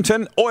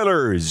Edmonton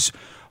Oilers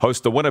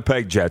host the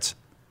Winnipeg Jets.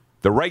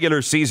 The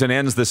regular season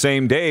ends the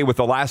same day with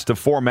the last of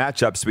 4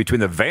 matchups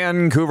between the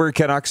Vancouver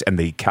Canucks and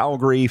the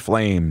Calgary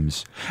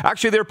Flames.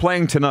 Actually, they're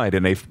playing tonight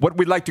in what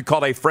we'd like to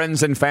call a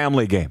friends and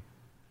family game.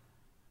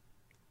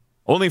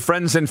 Only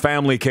friends and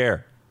family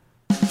care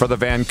for the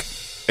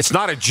It's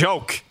not a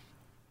joke.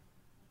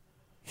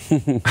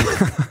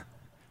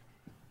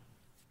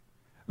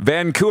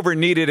 Vancouver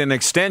needed an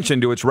extension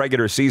to its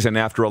regular season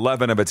after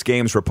 11 of its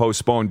games were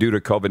postponed due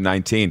to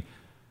COVID-19,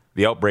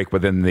 the outbreak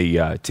within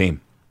the team.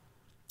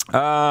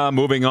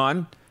 Moving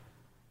on.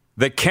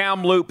 The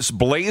Kamloops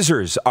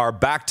Blazers are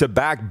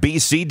back-to-back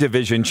BC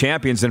Division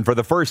champions and for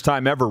the first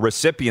time ever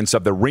recipients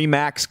of the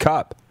Remax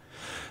Cup.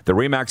 The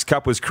Remax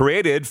Cup was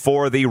created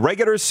for the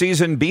regular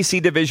season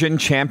BC Division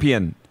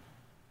champion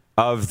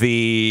of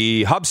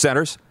the Hub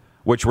Centers,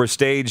 which were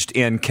staged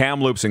in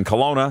Kamloops and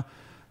Kelowna.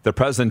 The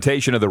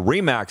presentation of the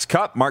Remax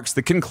Cup marks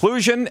the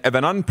conclusion of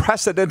an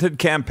unprecedented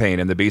campaign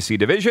in the BC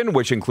Division,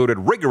 which included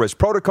rigorous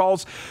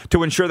protocols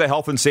to ensure the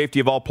health and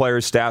safety of all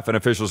players, staff, and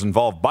officials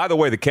involved. By the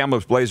way, the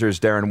Kamloops Blazers,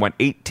 Darren, went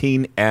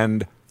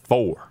 18-4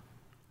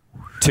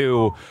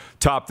 to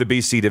top the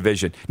BC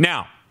Division.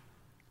 Now,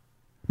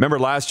 remember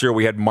last year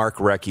we had Mark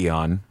Recchi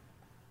on,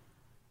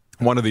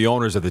 one of the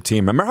owners of the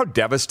team. Remember how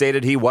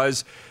devastated he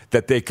was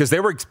because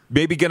they were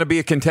maybe going to be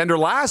a contender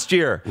last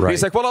year. Right.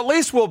 He's like, well, at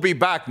least we'll be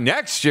back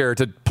next year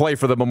to play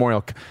for the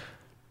Memorial.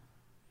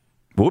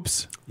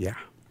 Whoops. Yeah.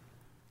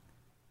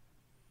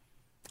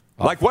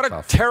 What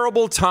a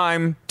terrible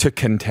time to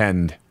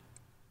contend.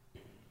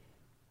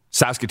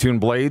 Saskatoon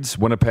Blades,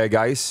 Winnipeg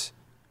Ice,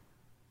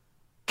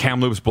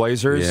 Kamloops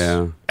Blazers,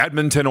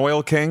 Edmonton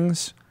Oil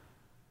Kings.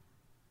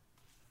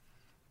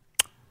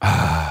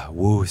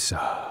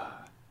 Woosah.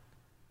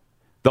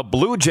 The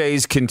Blue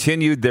Jays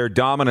continued their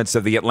dominance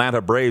of the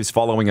Atlanta Braves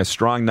following a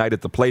strong night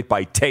at the plate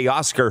by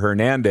Teoscar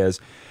Hernandez.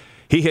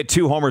 He hit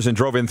 2 homers and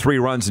drove in 3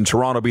 runs, and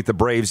Toronto beat the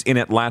Braves in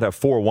Atlanta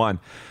 4-1.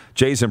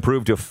 Jays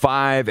improved to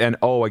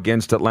 5-0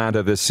 against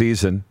Atlanta this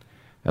season.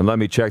 And let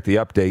me check the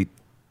update,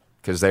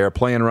 because they are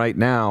playing right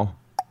now.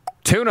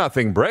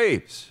 2-0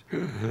 Braves,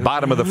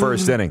 bottom of the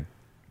first inning.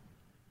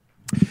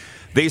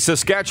 The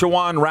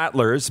Saskatchewan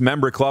Rattlers,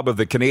 member club of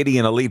the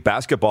Canadian Elite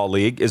Basketball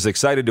League, is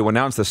excited to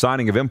announce the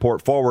signing of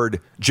import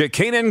forward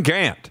Jakanen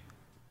Gant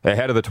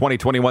ahead of the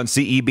 2021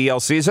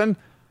 CEBL season.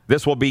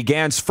 This will be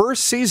Gant's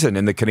first season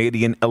in the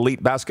Canadian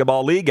Elite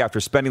Basketball League after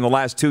spending the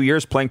last 2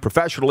 years playing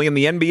professionally in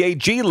the NBA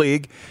G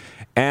League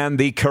and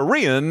the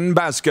Korean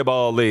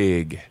Basketball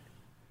League.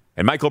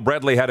 And Michael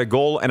Bradley had a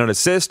goal and an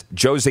assist.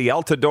 Josie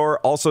Altidore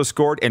also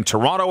scored, and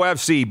Toronto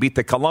FC beat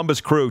the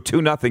Columbus Crew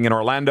 2-0 in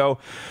Orlando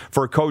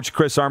for Coach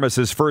Chris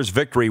Armas' first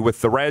victory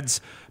with the Reds.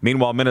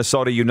 Meanwhile,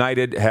 Minnesota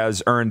United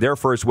has earned their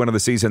first win of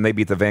the season. They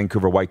beat the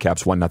Vancouver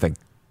Whitecaps 1-0.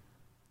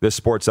 This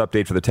sports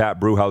update for the Tap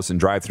Brewhouse and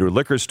Drive-Thru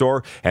Liquor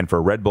Store, and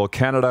for Red Bull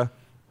Canada,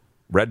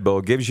 Red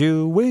Bull gives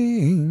you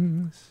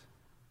wings.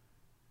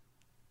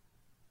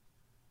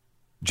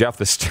 Jeff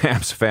the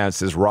Stamps fan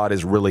says Rod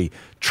is really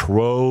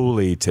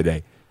trolly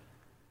today.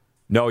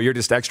 No, you're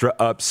just extra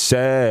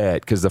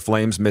upset because the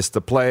Flames missed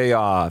the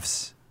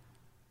playoffs.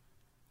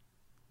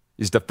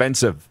 He's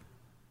defensive.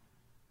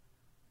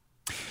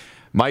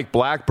 Mike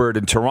Blackbird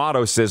in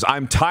Toronto says,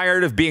 I'm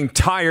tired of being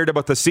tired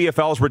about the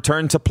CFL's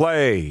return to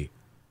play.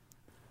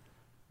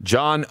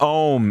 John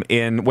Ohm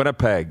in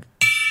Winnipeg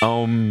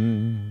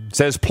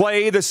says,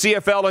 play the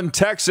CFL in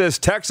Texas.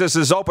 Texas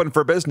is open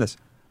for business.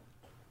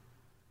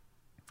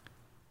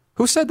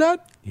 Who said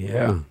that?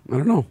 Yeah, I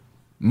don't know.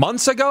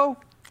 Months ago?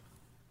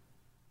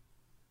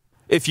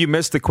 If you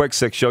missed the Quick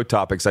Six show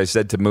topics, I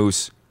said to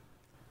Moose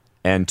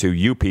and to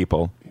you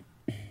people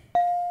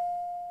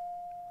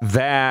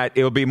that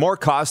it will be more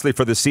costly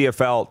for the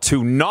CFL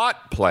to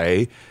not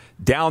play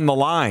down the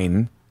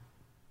line.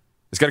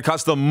 It's going to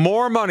cost them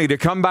more money to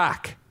come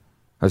back.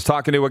 I was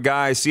talking to a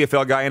guy,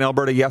 CFL guy in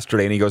Alberta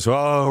yesterday, and he goes,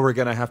 we're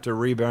going to have to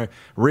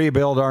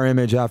rebuild our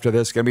image after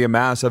this. It's going to be a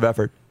massive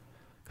effort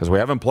because we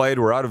haven't played.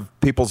 We're out of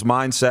people's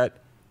mindset.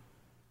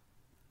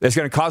 It's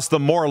going to cost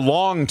them more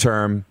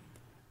long-term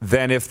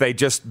than if they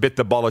just bit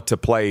the bullet to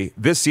play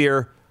this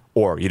year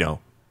or,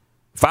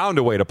 found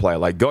a way to play,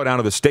 like go down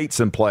to the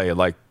States and play,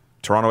 like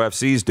Toronto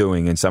FC's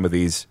doing in some of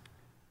these.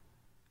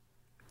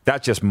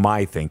 That's just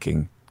my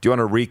thinking. Do you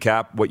want to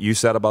recap what you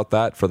said about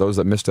that for those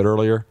that missed it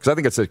earlier? Because I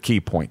think it's a key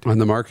point. On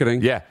the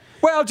marketing? Yeah.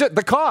 Well,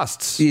 the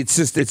costs. It's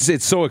just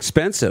it's so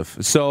expensive.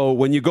 So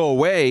when you go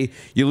away,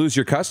 you lose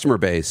your customer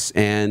base.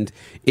 And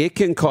it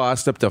can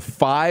cost up to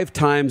 5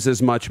 times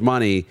as much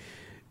money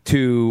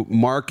to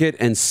market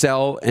and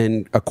sell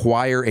and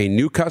acquire a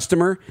new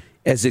customer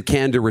as it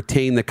can to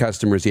retain the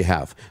customers you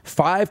have.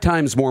 5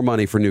 times more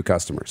money for new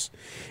customers.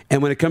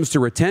 And when it comes to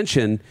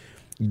retention,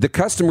 the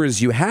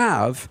customers you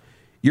have,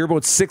 you're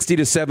about 60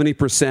 to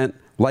 70%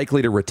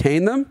 likely to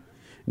retain them.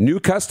 New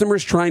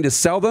customers trying to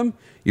sell them,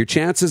 your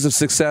chances of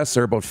success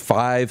are about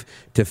 5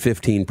 to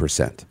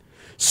 15%.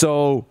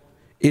 So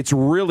it's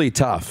really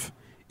tough.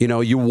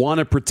 You want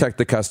to protect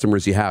the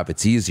customers you have.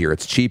 It's easier.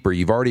 It's cheaper.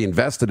 You've already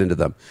invested into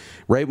them.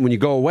 Right? When you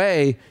go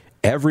away,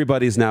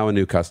 everybody's now a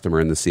new customer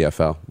in the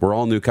CFL. We're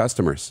all new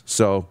customers.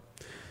 So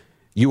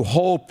you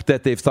hope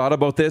that they've thought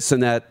about this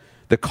and that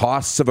the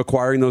costs of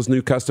acquiring those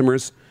new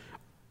customers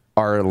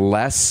are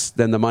less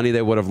than the money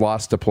they would have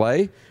lost to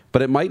play.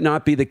 But it might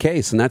not be the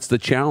case, and that's the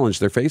challenge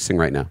they're facing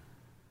right now.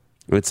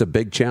 It's a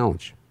big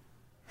challenge.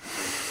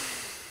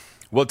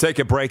 We'll take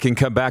a break and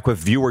come back with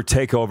Viewer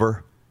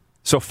Takeover.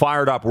 So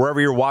fired up wherever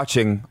you're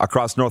watching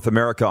across North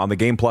America on the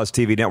Game Plus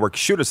TV network.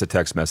 Shoot us a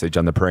text message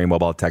on the Prairie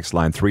Mobile text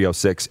line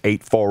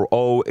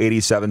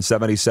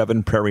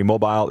 306-840-8777. Prairie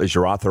Mobile is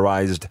your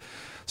authorized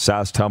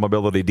SAS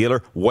Mobility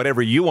dealer.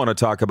 Whatever you want to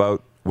talk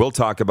about, we'll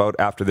talk about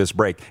after this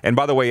break. And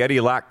by the way, Eddie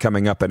Lack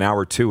coming up in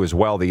hour 2 as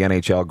well, the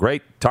NHL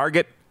great.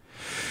 Target.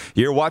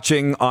 You're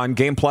watching on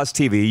Game Plus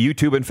TV,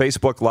 YouTube and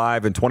Facebook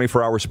Live, and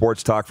 24-hour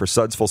sports talk for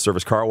Suds Full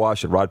Service Car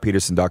Wash at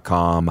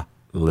rodpeterson.com.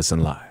 Listen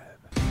live.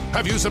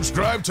 Have you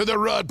subscribed to the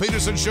Rod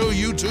Peterson Show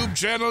YouTube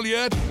channel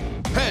yet?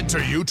 Head to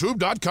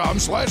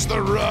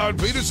youtube.com/The Rod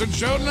Peterson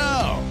Show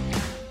now.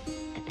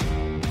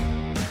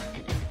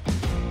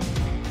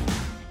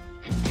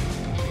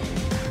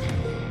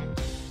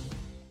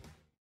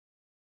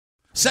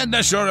 Send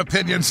us your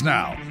opinions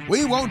now.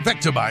 We won't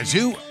victimize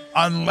you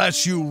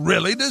unless you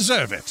really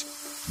deserve it.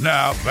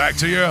 Now, back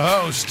to your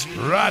host,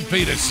 Rod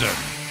Peterson.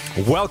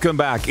 Welcome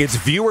back. It's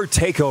Viewer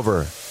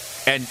Takeover.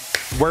 And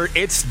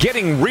it's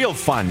getting real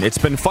fun. It's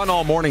been fun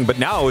all morning, but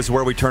now is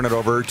where we turn it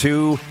over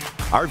to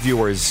our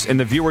viewers in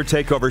the Viewer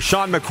Takeover.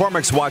 Sean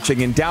McCormick's watching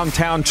in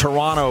downtown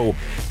Toronto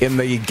in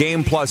the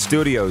Game Plus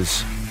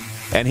studios.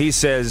 And he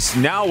says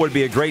now would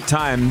be a great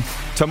time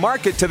to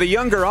market to the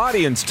younger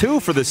audience, too,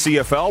 for the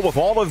CFL with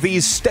all of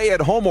these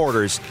stay-at-home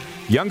orders.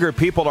 Younger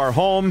people are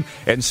home,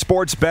 and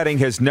sports betting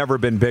has never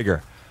been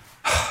bigger.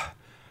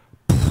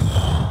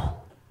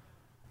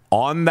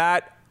 On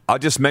that, I'll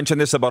just mention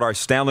this about our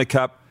Stanley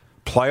Cup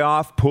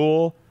playoff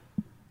pool.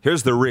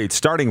 Here's the read.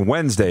 Starting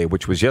Wednesday,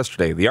 which was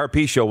yesterday, the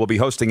RP Show will be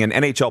hosting an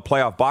NHL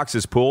playoff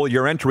boxes pool.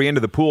 Your entry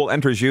into the pool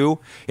enters you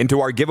into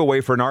our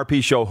giveaway for an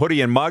RP Show hoodie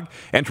and mug.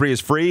 Entry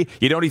is free.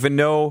 You don't even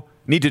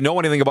need to know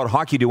anything about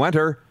hockey to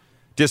enter.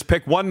 Just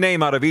pick one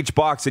name out of each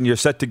box and you're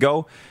set to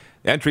go.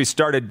 Entry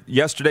started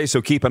yesterday,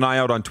 so keep an eye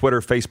out on Twitter,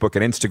 Facebook,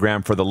 and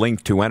Instagram for the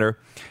link to enter.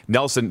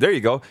 Nelson, there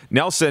you go.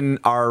 Nelson,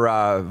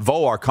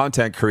 our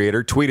content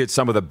creator, tweeted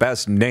some of the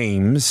best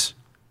names.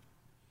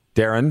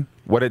 Darren,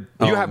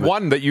 you have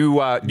one that you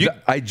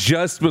I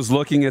just was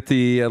looking at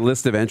the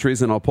list of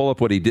entries, and I'll pull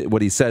up what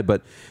he said.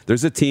 But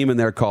there's a team in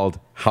there called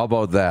 "How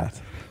About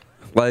That?"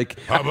 Like,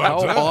 how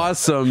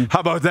awesome? How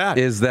about that?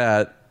 Is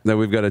that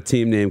we've got a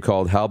team name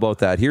called "How About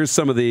That"? Here's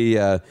some of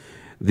the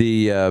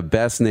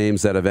best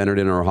names that have entered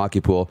in our hockey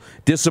pool.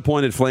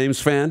 Disappointed Flames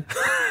fan.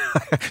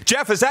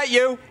 Jeff, is that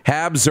you?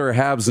 Habs or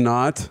Habs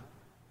not.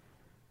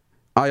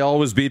 I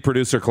always beat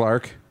producer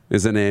Clark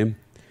is a name.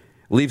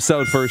 Leafs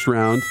out first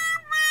round.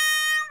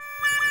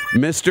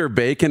 Mr.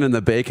 Bacon and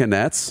the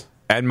Baconettes.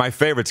 And my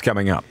favorite's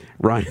coming up.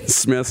 Ryan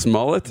Smith's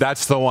mullet.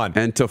 That's the one.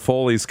 And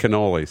Toffoli's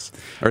cannolis.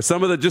 Are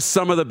some of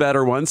the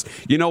better ones.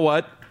 You know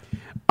what?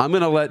 I'm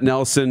going to let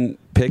Nelson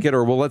pick it,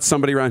 or we'll let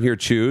somebody around here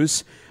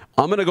choose.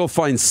 I'm going to go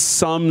find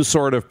some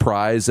sort of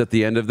prize at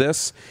the end of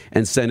this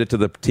and send it to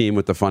the team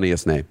with the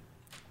funniest name.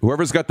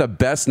 Whoever's got the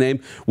best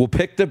name, we'll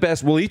pick the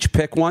best. We'll each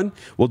pick one.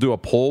 We'll do a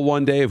poll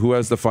one day of who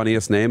has the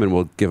funniest name, and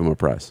we'll give them a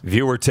prize.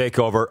 Viewer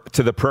takeover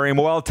to the Prairie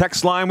Moelle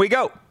text line we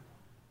go.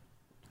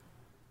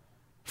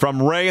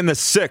 From Ray in the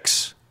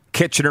 6,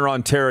 Kitchener,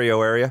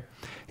 Ontario area.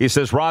 He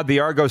says, Rod, the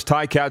Argos,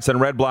 Ticats, and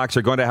Red Blacks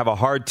are going to have a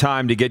hard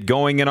time to get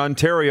going in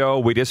Ontario.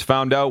 We just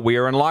found out we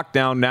are in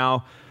lockdown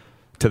now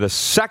to the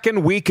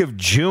second week of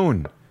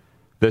June.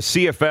 The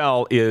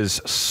CFL is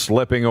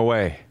slipping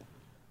away.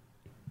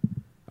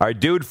 Our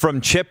dude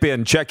from Chip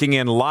In checking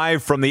in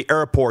live from the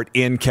airport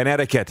in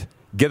Connecticut.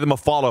 Give them a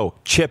follow.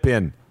 Chip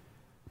In,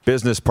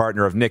 business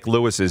partner of Nick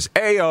Lewis's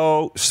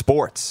AO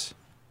Sports.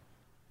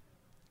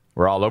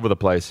 We're all over the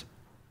place.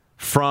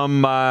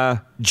 From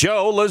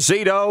Joe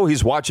Lazito,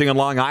 he's watching in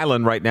Long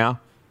Island right now.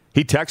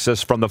 He texts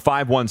us from the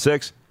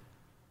 516.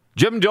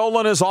 Jim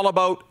Dolan is all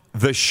about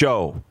the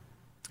show.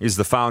 He's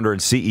the founder and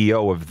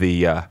CEO of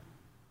the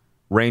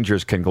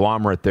Rangers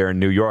conglomerate there in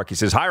New York. He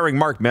says, hiring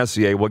Mark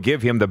Messier will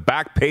give him the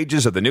back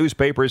pages of the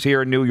newspapers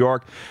here in New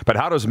York. But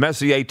how does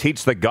Messier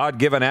teach the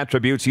God-given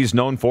attributes he's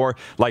known for,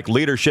 like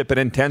leadership and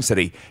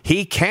intensity?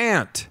 He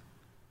can't.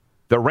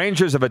 The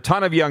Rangers have a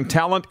ton of young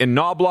talent, and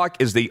Knobloch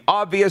is the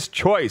obvious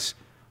choice.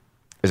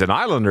 As an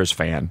Islanders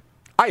fan,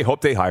 I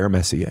hope they hire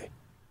Messier.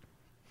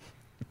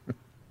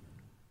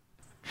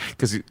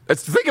 Because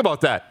think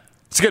about that.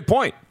 It's a good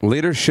point.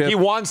 Leadership. He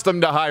wants them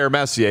to hire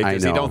Messier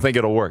because he don't think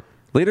it'll work.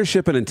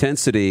 Leadership and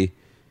intensity,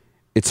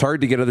 it's hard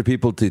to get other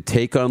people to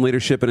take on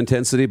leadership and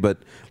intensity, but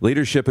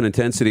leadership and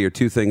intensity are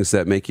two things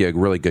that make you a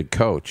really good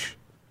coach.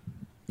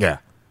 Yeah.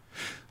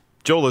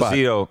 Joe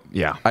Lazito,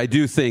 yeah. I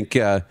do think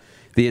the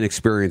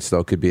inexperience,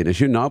 though, could be an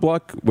issue.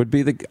 Knobloch would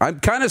be I'm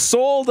kind of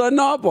sold on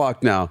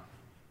Knobloch now.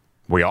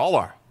 We all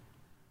are.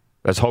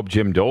 Let's hope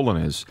Jim Dolan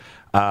is.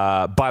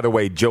 By the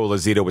way, Joe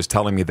Lazito was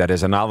telling me that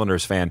as an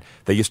Islanders fan,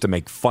 they used to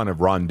make fun of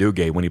Ron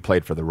Duguay when he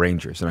played for the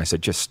Rangers. And I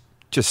said, just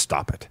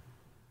stop it.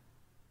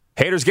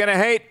 Haters gonna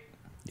hate.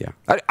 Yeah.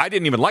 I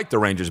didn't even like the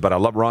Rangers, but I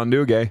love Ron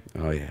Duguay.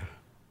 Oh, yeah.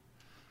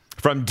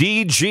 From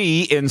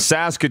DG in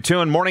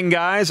Saskatoon. Morning,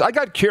 guys. I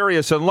got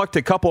curious and looked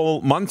a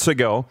couple months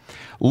ago.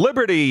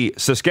 Liberty,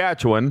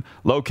 Saskatchewan,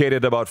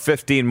 located about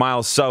 15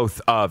 miles south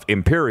of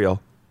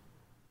Imperial,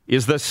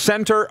 is the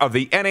center of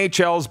the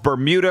NHL's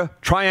Bermuda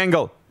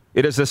Triangle.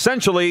 It is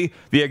essentially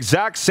the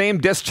exact same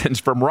distance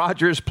from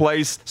Rogers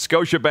Place,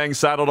 Scotiabank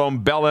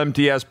Saddledome, Bell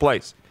MTS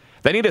Place.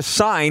 They need a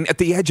sign at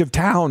the edge of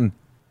town.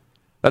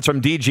 That's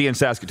from DG in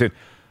Saskatoon.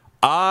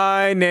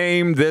 I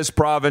named this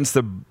province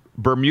the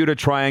Bermuda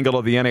Triangle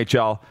of the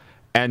NHL.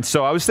 And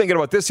so I was thinking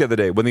about this the other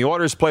day. When the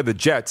Oilers play the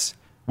Jets,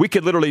 we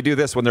could literally do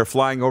this when they're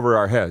flying over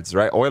our heads,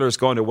 right? Oilers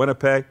going to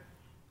Winnipeg.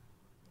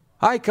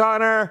 Hi,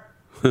 Connor.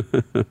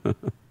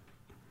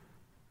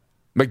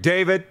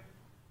 McDavid.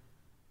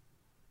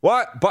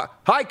 What?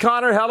 Hi,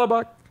 Connor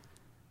Hellebuck.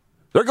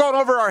 They're going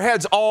over our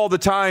heads all the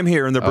time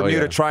here in the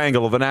Bermuda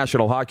Triangle of the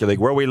National Hockey League,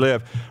 where we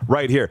live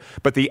right here.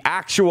 But the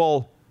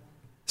actual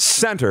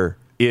center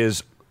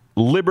is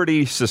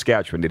Liberty,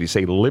 Saskatchewan. Did he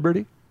say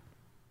Liberty?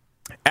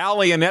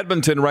 Allie in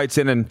Edmonton writes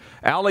in, and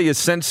Allie has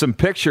sent some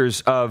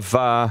pictures of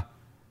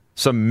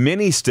some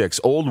mini sticks,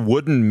 old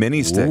wooden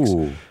mini sticks.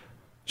 Ooh.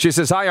 She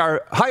says, hi,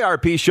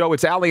 RP show.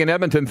 It's Allie in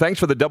Edmonton. Thanks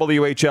for the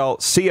WHL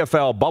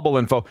CFL bubble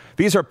info.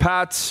 These are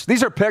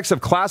pics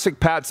of classic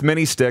Pat's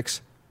mini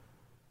sticks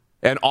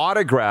and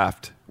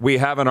autographed we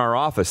have in our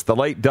office. The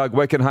late Doug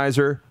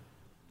Wickenheiser,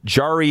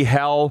 Jari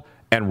Hell,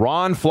 and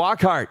Ron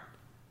Flockhart.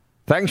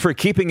 Thanks for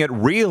keeping it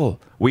real.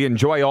 We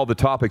enjoy all the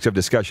topics of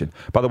discussion.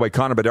 By the way,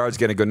 Connor Bedard's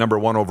going to go number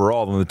 1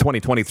 overall in the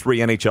 2023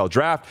 NHL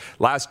draft.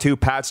 Last two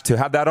Pats to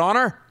have that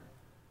honor,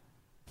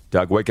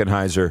 Doug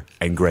Wickenheiser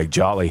and Greg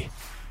Jolly.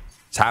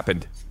 It's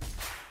happened.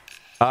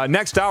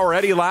 Next hour,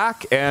 Eddie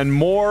Lack and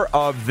more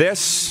of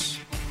this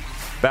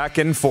back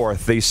and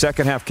forth. The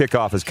second half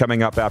kickoff is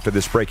coming up after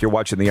this break. You're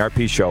watching the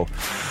RP Show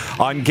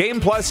on Game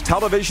Plus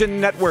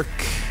Television Network.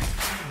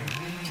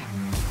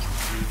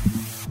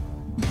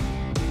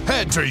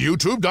 Head to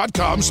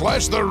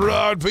youtube.com/The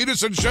Rod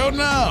Peterson Show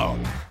now.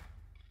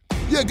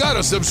 You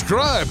gotta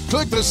subscribe.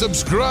 Click the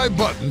subscribe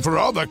button for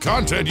all the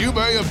content you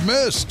may have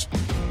missed.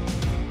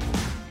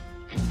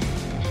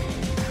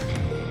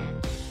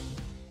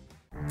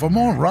 For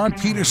more Rod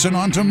Peterson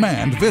on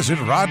demand, visit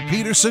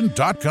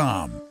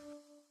rodpeterson.com.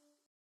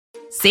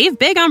 Save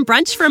big on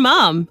brunch for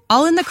mom,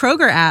 all in the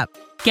Kroger app.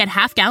 Get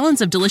half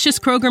gallons of delicious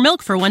Kroger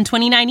milk for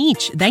 $1.29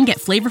 each. Then get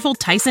flavorful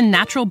Tyson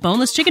natural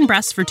boneless chicken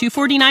breasts for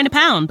 $2.49 a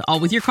pound, all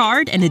with your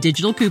card and a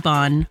digital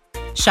coupon.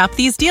 Shop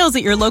these deals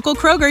at your local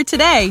Kroger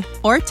today,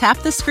 or tap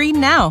the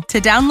screen now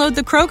to download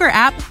the Kroger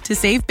app to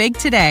save big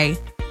today.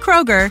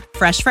 Kroger,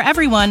 fresh for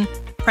everyone.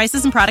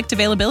 Prices and product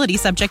availability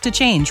subject to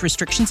change.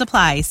 Restrictions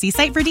apply. See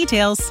site for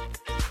details.